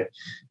Tuesday.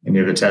 And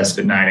you have a test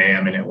at 9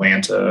 a.m. in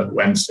Atlanta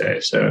Wednesday.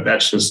 So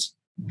that's just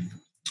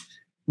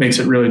makes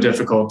it really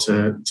difficult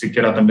to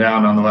get up and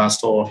down on the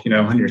last hole,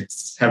 when you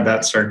have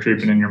that start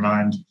creeping in your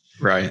mind.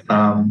 Right.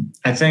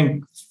 I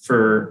think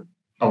for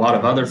a lot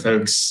of other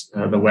folks,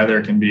 the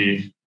weather can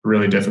be a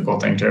really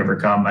difficult thing to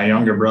overcome. My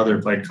younger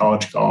brother played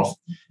college golf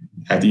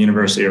at the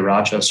University of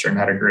Rochester and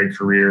had a great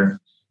career.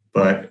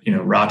 But,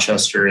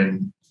 Rochester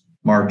in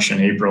March and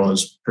April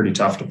is pretty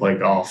tough to play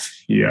golf.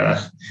 He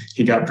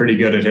got pretty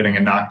good at hitting a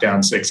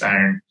knockdown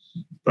 6-iron,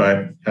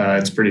 but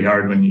it's pretty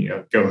hard when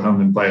you go home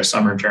and play a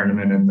summer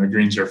tournament and the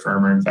greens are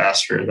firmer and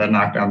faster. That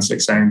knockdown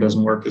 6-iron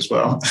doesn't work as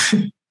well.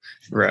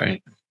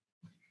 Right.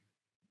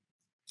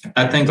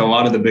 I think a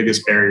lot of the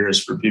biggest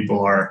barriers for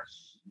people are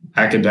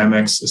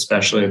academics,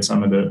 especially at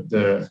some of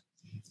the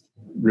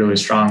really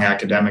strong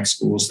academic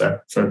schools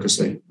that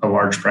focus a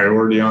large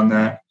priority on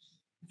that.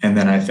 And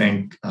then I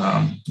think,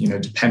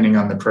 depending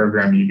on the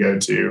program you go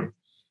to,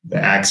 the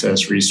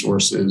access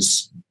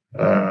resources,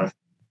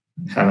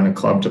 having a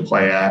club to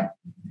play at,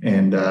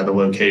 and the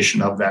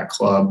location of that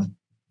club,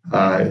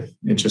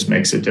 it just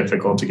makes it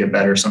difficult to get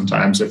better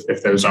sometimes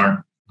if those aren't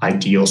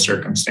ideal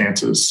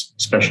circumstances,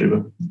 especially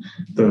with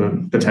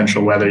the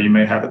potential weather you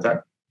may have at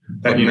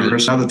that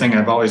universe. Another thing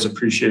I've always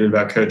appreciated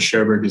about Coach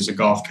Schoberg as a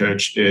golf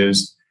coach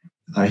is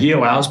he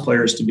allows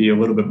players to be a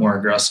little bit more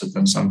aggressive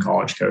than some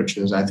college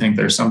coaches. I think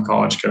there's some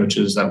college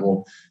coaches that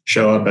will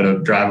show up at a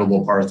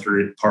drivable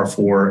par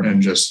 4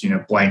 and just,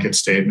 blanket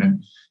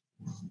statement,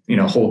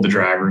 hold the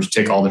drivers,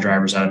 take all the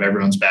drivers out of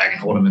everyone's bag and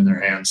hold them in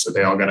their hands. So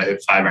they all got to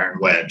hit 5-iron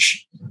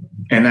wedge.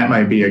 And that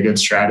might be a good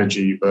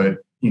strategy, but,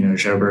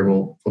 Schoberg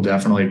will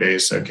definitely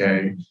base,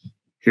 okay,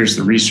 here's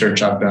the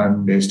research I've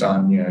done based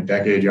on,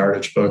 decade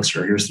yardage books,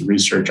 or here's the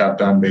research I've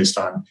done based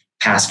on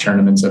past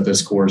tournaments at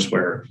this course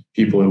where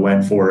people who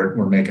went for it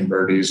were making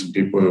birdies and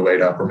people who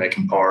laid up were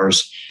making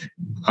pars.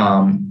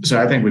 So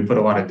I think we put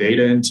a lot of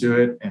data into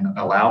it and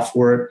allow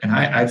for it. And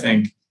I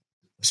think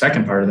the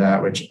second part of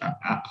that, which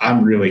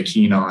I'm really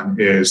keen on,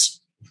 is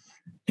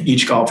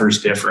each golfer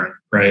is different,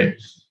 right?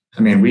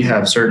 I mean, we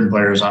have certain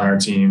players on our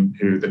team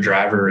who the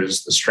driver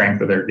is the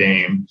strength of their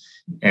game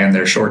and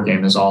their short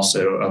game is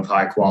also of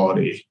high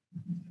quality.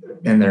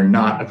 And they're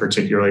not a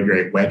particularly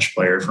great wedge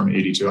player from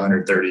 80 to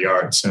 130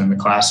 yards. And in the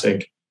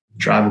classic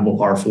drivable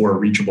par 4,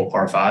 reachable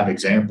par 5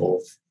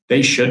 example,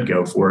 they should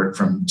go for it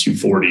from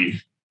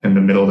 240 in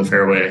the middle of the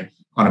fairway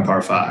on a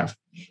par 5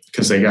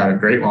 because they got a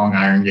great long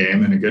iron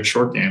game and a good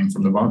short game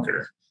from the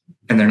bunker.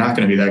 And they're not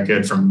going to be that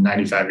good from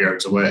 95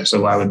 yards away.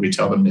 So why would we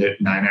tell them to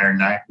hit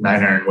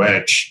 9-iron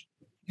wedge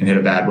and hit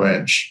a bad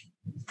wedge?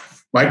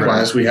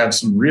 Likewise, we have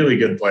some really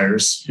good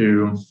players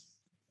who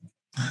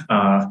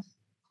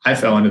I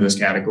fell into this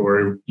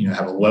category,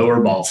 have a lower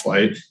ball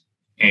flight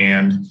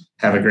and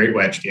have a great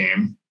wedge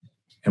game.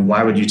 And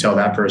why would you tell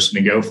that person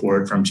to go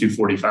for it from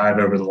 245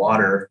 over the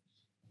water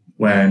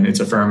when it's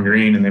a firm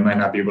green and they might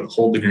not be able to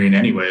hold the green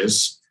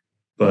anyways,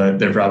 but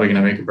they're probably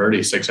going to make a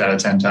birdie 6 out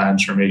of 10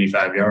 times from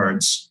 85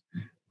 yards?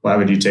 Why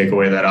would you take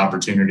away that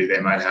opportunity they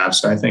might have?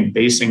 So I think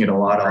basing it a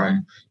lot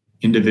on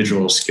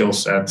individual skill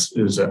sets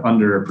is an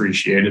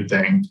underappreciated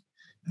thing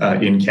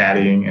in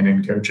caddying and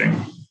in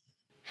coaching.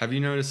 Have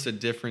you noticed a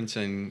difference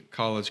in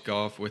college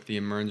golf with the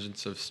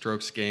emergence of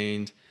strokes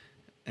gained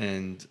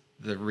and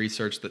the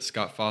research that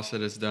Scott Fawcett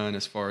has done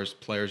as far as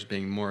players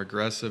being more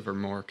aggressive or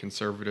more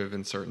conservative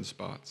in certain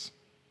spots?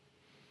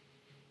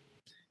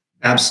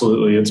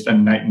 Absolutely. It's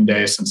been night and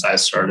day since I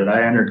started.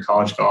 I entered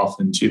college golf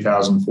in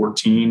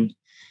 2014,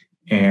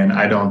 and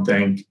I don't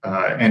think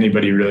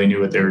anybody really knew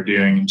what they were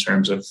doing in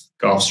terms of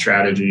golf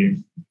strategy.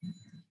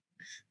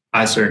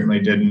 I certainly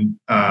didn't.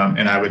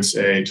 And I would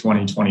say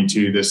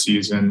 2022, this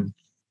season,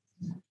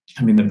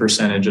 the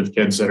percentage of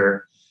kids that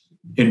are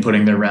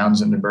inputting their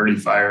rounds into Birdie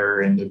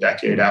Fire in the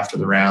decade after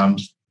the round,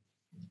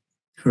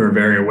 who are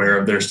very aware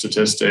of their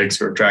statistics,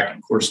 who are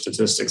tracking course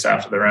statistics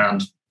after the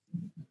round,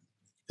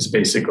 is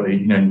basically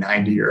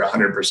 90 or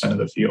 100% of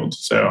the field.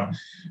 So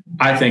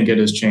I think it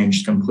has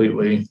changed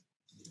completely.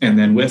 And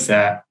then with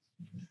that,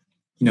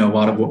 a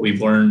lot of what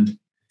we've learned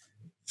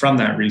from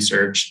that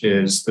research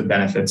is the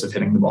benefits of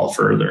hitting the ball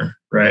further,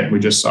 right? We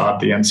just saw at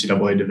the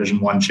NCAA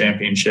Division I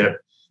championship,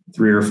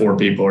 3 or 4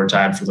 people are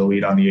tied for the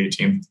lead on the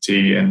 18th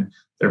tee, and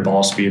their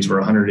ball speeds were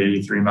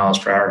 183 miles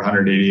per hour,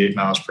 188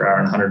 miles per hour,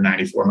 and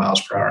 194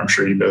 miles per hour. I'm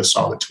sure you both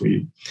saw the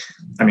tweet.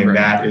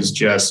 That is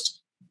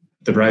just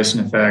the Bryson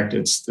effect.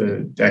 It's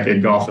the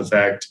decade golf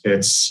effect.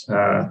 It's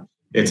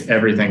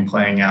everything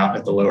playing out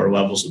at the lower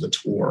levels of the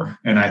tour.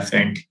 And I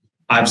think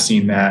I've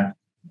seen that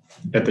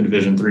at the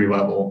Division III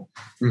level,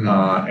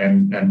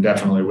 and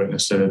definitely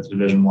witnessed it at the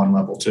Division I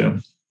level too.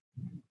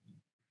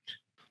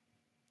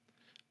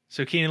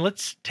 So, Keenan,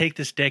 let's take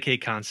this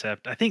decade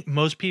concept. I think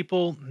most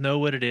people know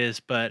what it is,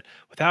 but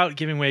without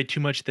giving away too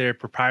much of their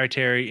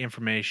proprietary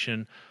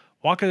information,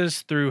 walk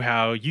us through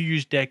how you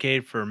use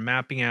decade for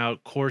mapping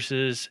out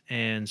courses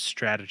and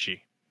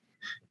strategy.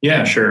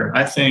 Yeah, sure.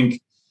 I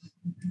think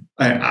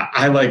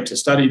I like to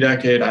study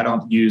decade. I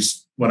don't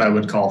use what I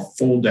would call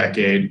full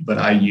decade, but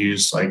I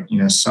use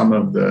some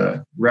of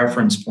the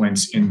reference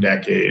points in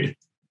decade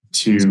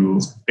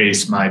to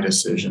base my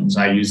decisions.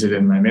 I use it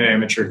in my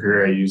mid-amateur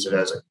career. I use it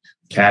as a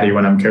caddy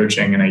when I'm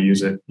coaching, and I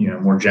use it,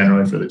 more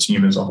generally for the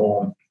team as a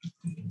whole.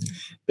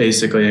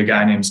 Basically, a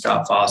guy named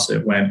Scott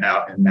Fawcett went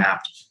out and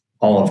mapped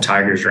all of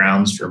Tiger's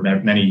rounds for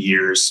many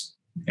years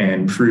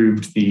and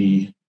proved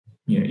the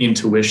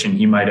intuition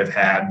he might have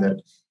had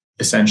that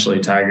essentially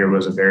Tiger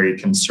was a very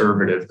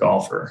conservative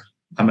golfer.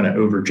 I'm going to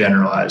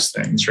overgeneralize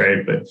things,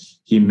 right? But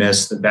he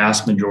missed the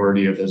vast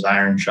majority of his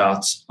iron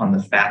shots on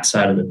the fat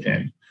side of the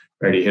pin,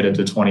 right? He hit it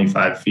to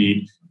 25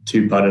 feet,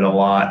 2-putted a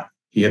lot.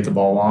 He hit the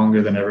ball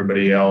longer than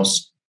everybody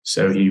else.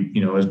 So he,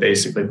 was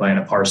basically playing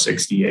a par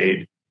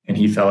 68. And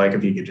he felt like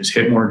if he could just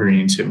hit more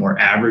greens, hit more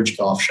average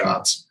golf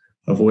shots,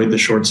 avoid the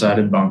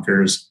short-sided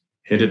bunkers,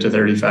 hit it to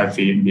 35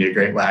 feet and be a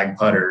great lag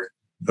putter,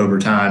 over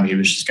time, he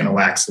was just going to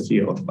wax the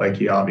field like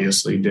he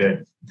obviously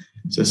did.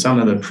 So some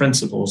of the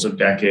principles of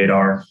decade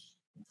are,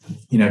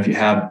 if you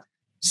have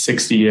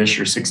 60-ish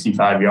or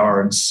 65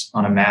 yards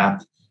on a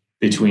map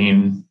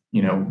between,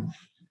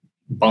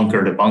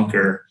 bunker to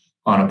bunker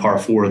on a par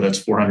 4 that's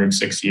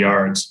 460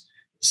 yards,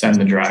 send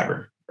the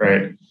driver,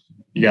 right?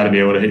 You got to be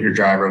able to hit your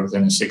driver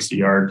within a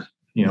 60-yard,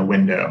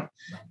 window.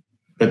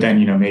 But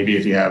then, maybe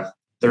if you have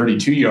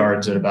 32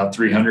 yards at about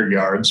 300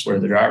 yards where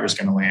the driver's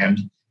going to land,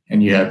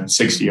 and you have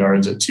 60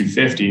 yards at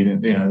 250,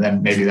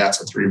 then maybe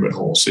that's a 3-wood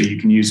hole. So you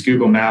can use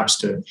Google Maps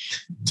to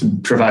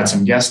provide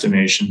some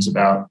guesstimations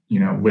about,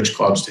 which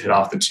clubs to hit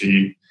off the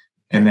tee.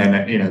 And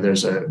then,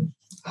 there's a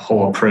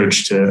whole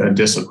approach to a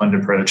disciplined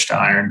approach to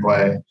iron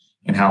play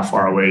and how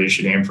far away you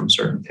should aim from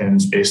certain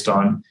pins based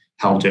on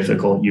how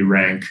difficult you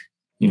rank,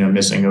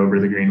 missing over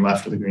the green,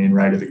 left of the green,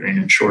 right of the green,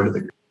 and short of the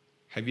green.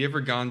 Have you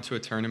ever gone to a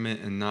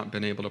tournament and not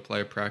been able to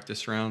play a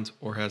practice round,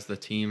 or has the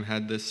team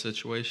had this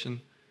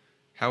situation?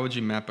 How would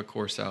you map a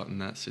course out in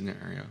that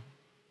scenario?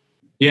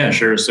 Yeah,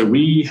 sure. So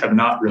we have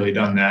not really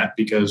done that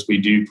because we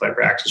do play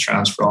practice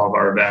rounds for all of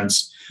our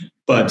events.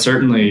 But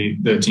certainly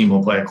the team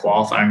will play a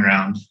qualifying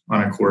round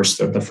on a course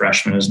that the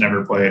freshman has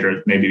never played,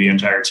 or maybe the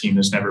entire team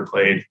has never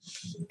played.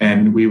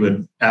 And we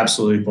would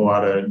absolutely pull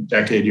out a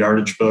decade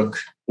yardage book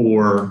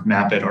or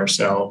map it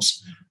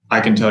ourselves. I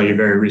can tell you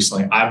very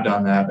recently, I've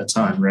done that a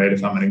ton, right?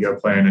 If I'm going to go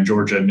play in a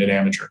Georgia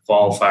mid-amateur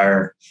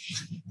qualifier,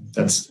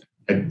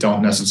 I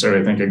don't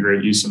necessarily think a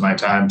great use of my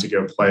time to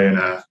go play in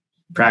a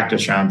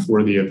practice round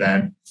for the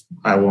event.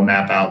 I will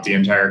map out the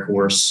entire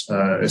course,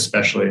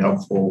 especially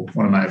helpful.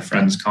 One of my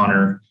friends,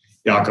 Connor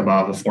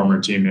Yakubov, a former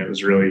teammate,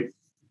 was really,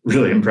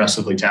 really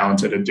impressively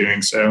talented at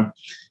doing so.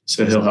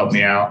 So he'll help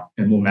me out,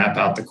 and we'll map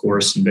out the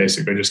course and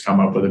basically just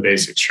come up with a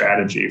basic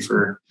strategy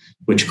for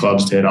which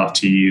clubs to hit off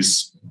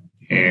tees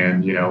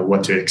and,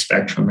 what to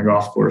expect from the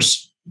golf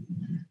course.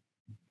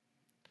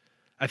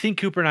 I think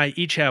Cooper and I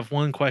each have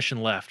one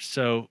question left.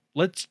 So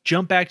let's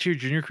jump back to your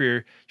junior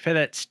career. You've had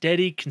that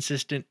steady,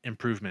 consistent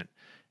improvement.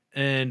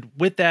 And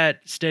with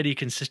that steady,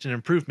 consistent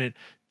improvement,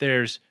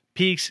 there's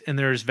peaks and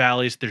there's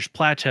valleys, there's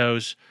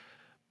plateaus.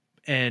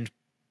 And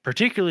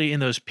particularly in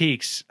those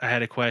peaks, I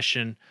had a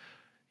question.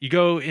 You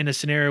go in a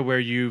scenario where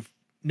you've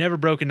never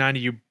broken 90,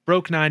 you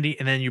broke 90,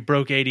 and then you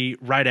broke 80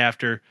 right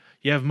after.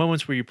 You have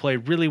moments where you play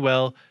really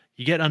well,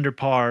 you get under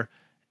par,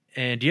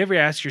 and do you ever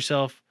ask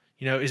yourself,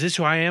 is this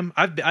who I am?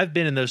 I've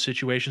been in those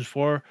situations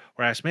before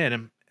where I ask, man,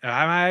 am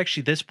I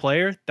actually this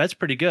player? That's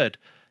pretty good.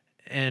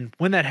 And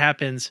when that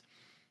happens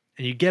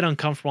and you get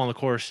uncomfortable on the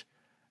course,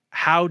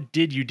 how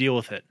did you deal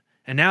with it?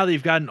 And now that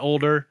you've gotten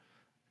older,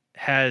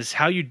 has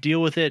how you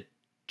deal with it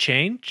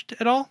changed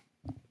at all?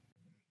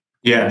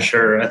 Yeah,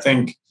 sure. I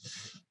think,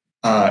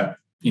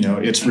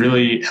 it's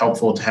really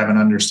helpful to have an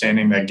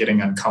understanding that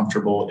getting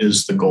uncomfortable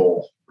is the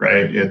goal,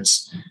 right?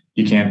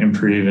 You can't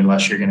improve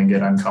unless you're going to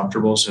get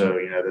uncomfortable. So,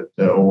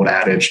 the old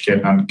adage,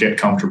 get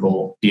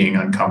comfortable being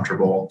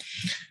uncomfortable.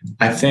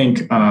 I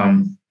think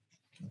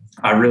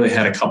I really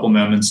had a couple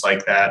moments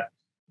like that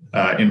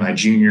in my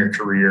junior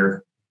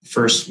career.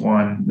 First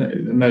one,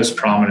 the most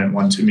prominent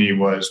one to me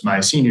was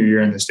my senior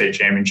year in the state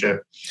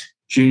championship.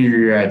 Junior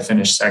year, I had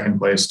finished second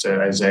place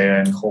to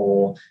Isaiah and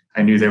Cole.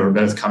 I knew they were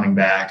both coming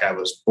back. I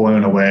was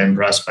blown away,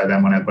 impressed by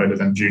them when I played with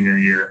them junior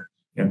year.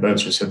 Both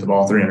just hit the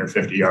ball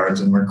 350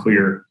 yards and were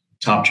clear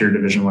top-tier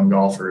Division I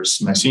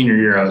golfers. My senior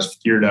year, I was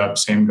geared up,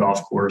 same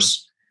golf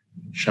course,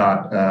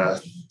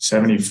 shot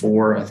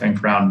 74, I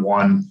think, round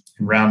one.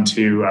 In round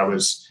two, I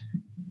was,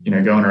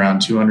 going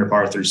around 2 under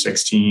par through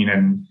 16,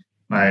 and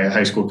my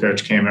high school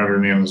coach came over to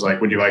me and was like,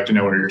 would you like to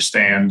know where your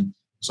stand?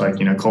 It's like,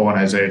 Cole and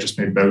Isaiah just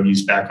made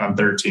bogeys back on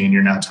 13.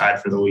 You're now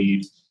tied for the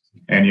lead.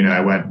 And,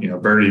 I went,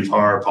 birdie,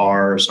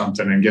 par or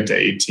something, and get to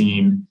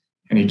 18.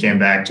 And he came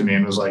back to me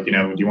and was like, do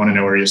you want to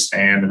know where you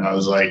stand? And I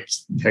was like,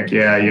 heck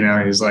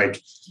yeah. He's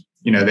like,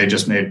 they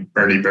just made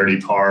birdie,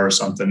 par or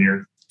something.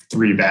 You're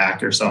 3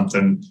 back or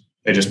something.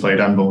 They just played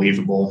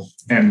unbelievable.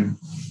 And,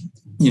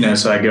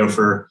 so I go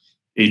for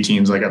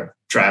 18s, like a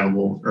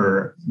drivable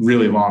or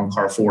really long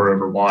par 4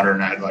 over water.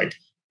 And I had like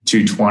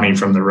 220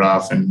 from the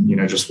rough and,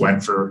 just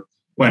went for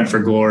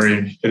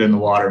glory, hit in the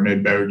water,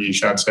 mid bogey,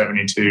 shot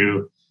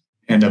 72,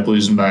 end up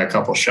losing by a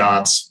couple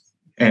shots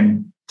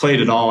and played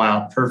it all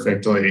out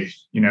perfectly.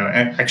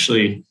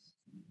 Actually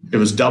it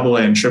was AA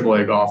and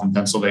AAA golf in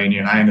Pennsylvania,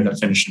 and I ended up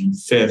finishing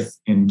 5th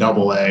in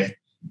AA.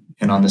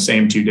 And on the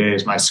same 2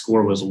 days, my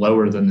score was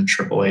lower than the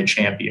AAA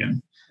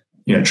champion.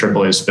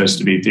 AAA is supposed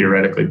to be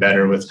theoretically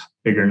better with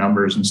bigger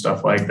numbers and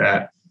stuff like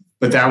that.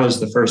 But that was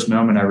the first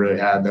moment I really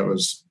had that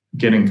was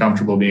getting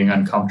comfortable, being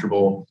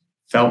uncomfortable.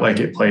 Felt like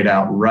it played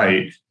out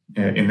right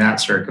in that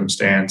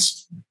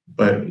circumstance.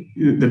 But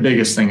the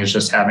biggest thing is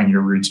just having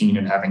your routine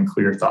and having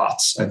clear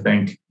thoughts. I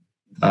think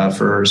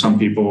for some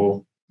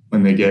people,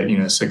 when they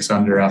get, 6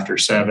 under after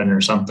 7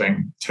 or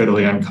something,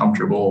 totally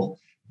uncomfortable,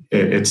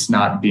 it's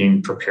not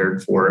being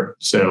prepared for it.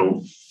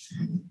 So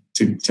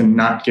to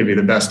not give you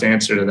the best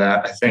answer to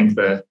that, I think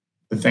the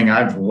thing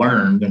I've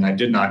learned, and I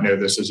did not know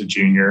this as a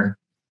junior,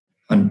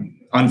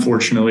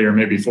 unfortunately, or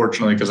maybe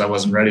fortunately, because I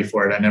wasn't ready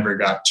for it, I never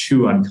got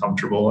too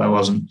uncomfortable. I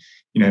wasn't,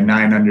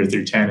 9 under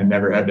through 10 and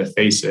never had to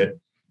face it.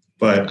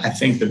 But I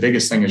think the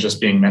biggest thing is just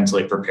being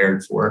mentally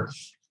prepared for it.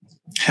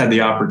 Had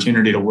the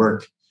opportunity to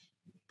work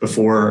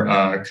before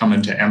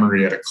coming to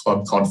Emory at a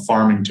club called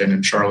Farmington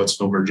in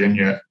Charlottesville,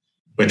 Virginia,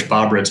 which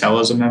Bob Rattel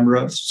is a member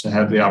of. So I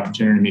had the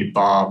opportunity to meet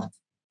Bob,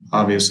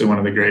 obviously one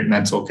of the great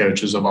mental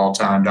coaches of all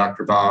time,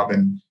 Dr. Bob.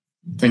 And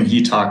thing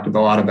he talked a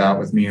lot about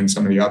with me and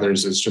some of the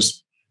others is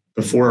just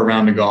before a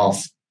round of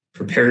golf,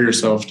 prepare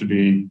yourself to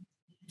be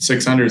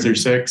 6 under through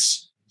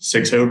 6,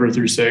 6 over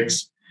through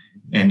 6,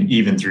 and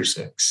even through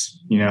 6,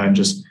 and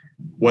just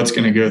what's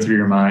going to go through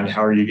your mind.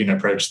 How are you going to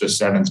approach the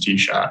 7th tee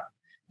shot?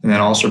 And then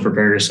also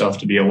prepare yourself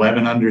to be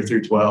 11 under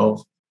through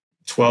 12,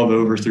 12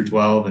 over through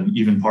 12, and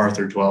even par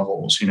through 12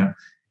 holes,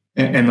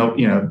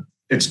 and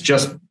it's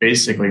just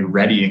basically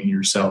readying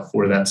yourself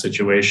for that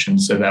situation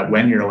so that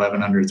when you're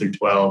 11 under through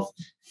 12,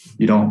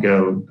 you don't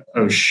go,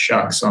 oh,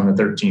 shucks, on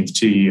the 13th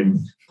tee and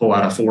pull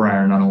out a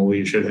 4-iron on a hole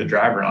you should hit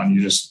driver on.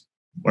 You just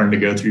learn to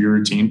go through your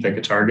routine, pick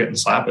a target and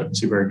slap it and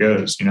see where it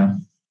goes,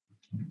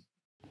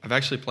 I've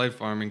actually played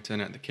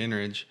Farmington at the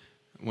Kenridge.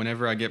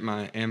 Whenever I get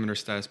my amateur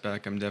status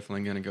back, I'm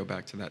definitely going to go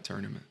back to that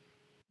tournament.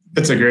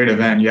 It's a great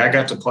event. Yeah, I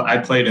got to play. I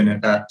played in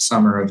it that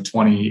summer of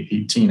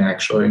 2018,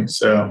 actually.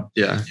 So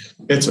yeah,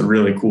 it's a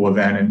really cool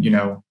event.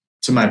 And,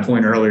 to my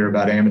point earlier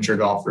about amateur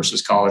golf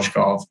versus college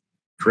golf,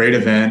 great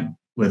event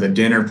with a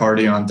dinner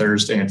party on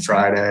Thursday and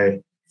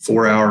Friday,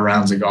 4-hour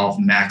rounds of golf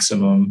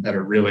maximum at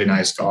a really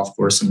nice golf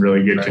course in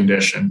really good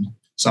condition.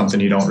 Something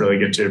you don't really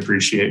get to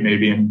appreciate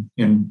maybe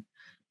in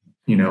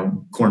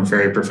Korn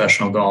Ferry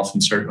professional golf,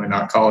 and certainly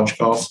not college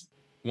golf.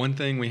 One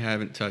thing we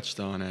haven't touched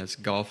on as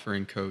golfer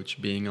and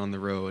coach being on the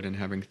road and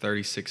having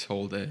 36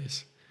 whole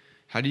days,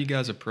 how do you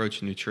guys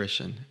approach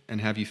nutrition?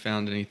 And have you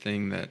found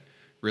anything that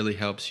really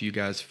helps you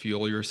guys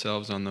fuel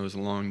yourselves on those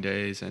long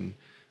days and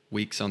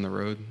weeks on the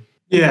road?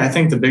 Yeah, I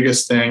think the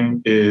biggest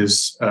thing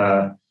is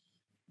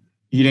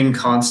eating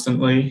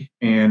constantly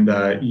and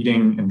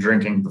eating and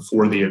drinking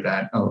before the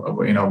event.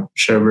 Coach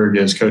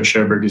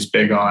Schoberg is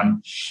big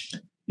on,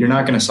 you're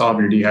not going to solve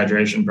your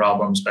dehydration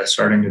problems by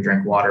starting to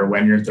drink water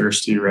when you're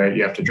thirsty, right?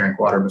 You have to drink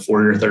water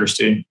before you're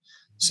thirsty.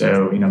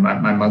 So,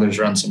 my mother's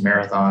run some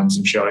marathons,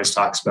 and she always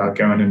talks about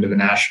going into the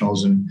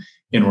nationals and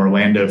in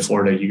Orlando,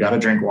 Florida, you got to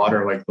drink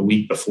water like the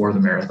week before the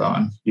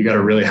marathon. You got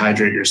to really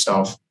hydrate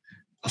yourself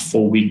a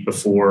full week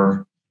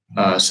before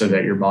so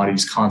that your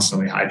body's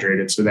constantly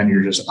hydrated. So then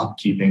you're just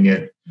upkeeping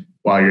it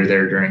while you're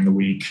there during the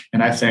week.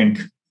 And I think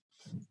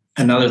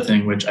another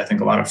thing, which I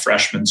think a lot of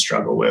freshmen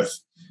struggle with,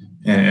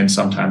 and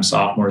sometimes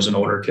sophomores and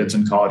older kids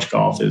in college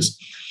golf, is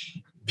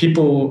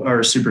people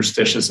are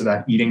superstitious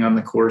about eating on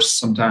the course.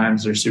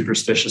 Sometimes they're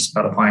superstitious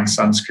about applying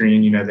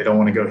sunscreen. They don't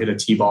want to go hit a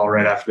tee ball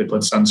right after they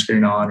put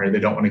sunscreen on, or they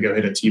don't want to go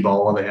hit a tee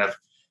ball while they have,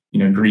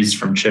 grease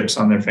from chips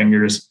on their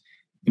fingers.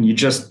 And you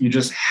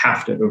just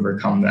have to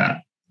overcome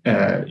that.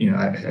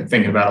 I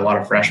think about a lot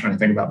of freshmen. I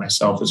think about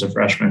myself as a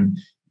freshman.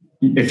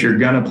 If you're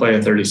going to play a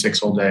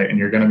 36-hole day and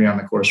you're going to be on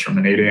the course from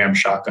an 8 a.m.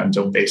 shotgun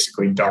until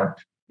basically dark,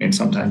 and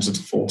sometimes it's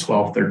a full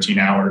 12, 13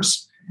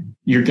 hours,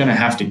 you're going to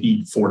have to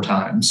eat 4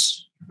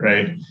 times,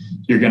 right?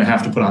 You're going to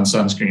have to put on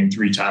sunscreen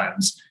 3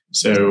 times.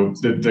 So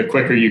the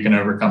quicker you can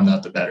overcome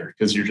that, the better,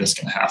 because you're just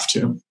going to have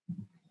to.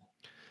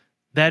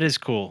 That is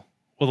cool.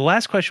 Well, the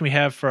last question we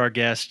have for our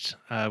guests,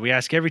 we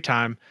ask every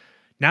time,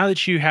 now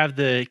that you have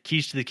the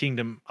keys to the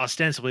kingdom,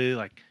 ostensibly,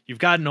 like you've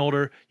gotten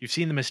older, you've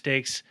seen the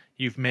mistakes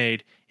you've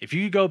made. If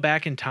you could go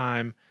back in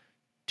time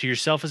to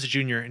yourself as a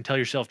junior and tell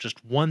yourself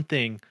just one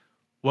thing,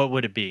 what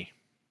would it be?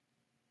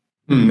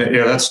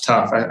 Yeah, that's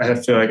tough. I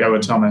feel like I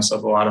would tell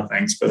myself a lot of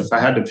things, but if I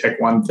had to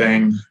pick one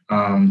thing,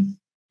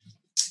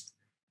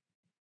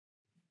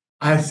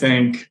 I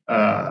think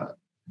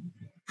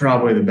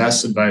probably the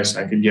best advice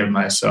I could give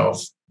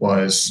myself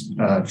was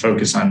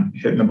focus on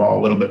hitting the ball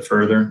a little bit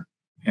further.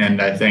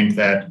 And I think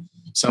that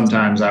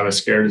sometimes I was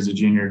scared as a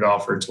junior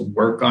golfer to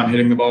work on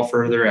hitting the ball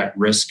further at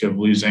risk of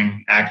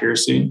losing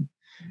accuracy.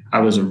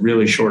 I was a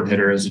really short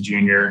hitter as a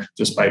junior,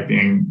 despite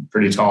being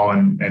pretty tall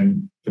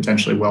and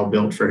potentially well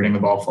built for hitting the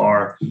ball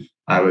far.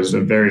 I was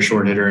a very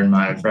short hitter in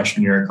my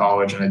freshman year of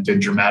college, and I did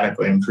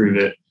dramatically improve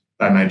it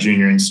by my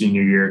junior and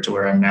senior year to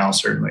where I'm now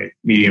certainly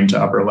medium to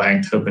upper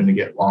length, hoping to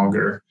get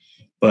longer.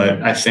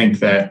 But I think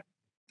that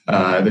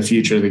the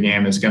future of the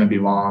game is going to be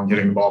long.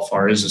 Hitting the ball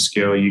far is a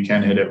skill. You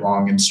can hit it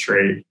long and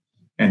straight.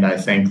 And I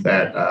think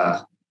that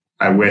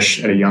I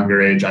wish at a younger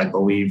age I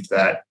believed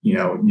that,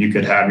 you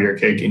could have your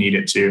cake and eat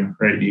it too,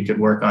 right? You could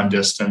work on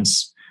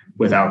distance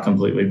without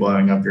completely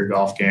blowing up your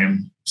golf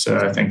game. So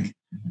I think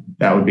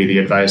that would be the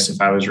advice if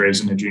I was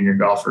raising a junior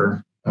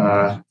golfer,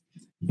 had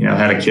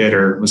a kid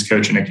or was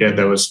coaching a kid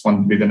that was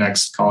wanting to be the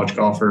next college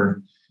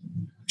golfer.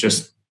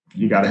 Just,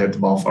 you got to hit the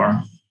ball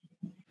far.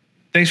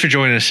 Thanks for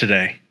joining us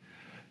today.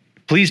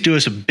 Please do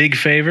us a big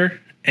favor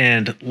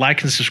and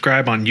like and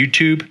subscribe on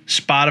YouTube,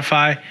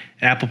 Spotify,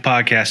 and Apple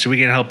Podcasts so we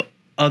can help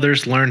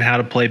others learn how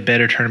to play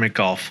better tournament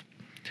golf.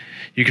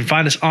 You can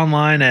find us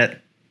online at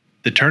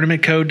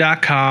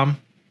thetournamentcode.com,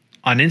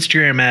 on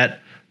Instagram at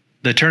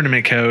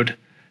thetournamentcode,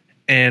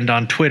 and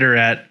on Twitter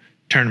at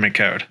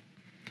tournamentcode.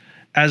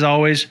 As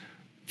always,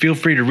 feel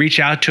free to reach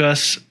out to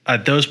us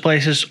at those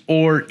places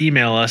or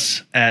email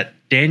us at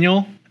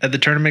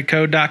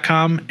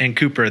daniel@thetournamentcode.com and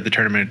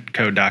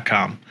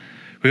cooper@thetournamentcode.com.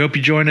 We hope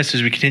you join us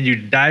as we continue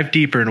to dive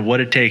deeper into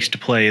what it takes to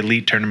play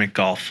elite tournament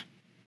golf.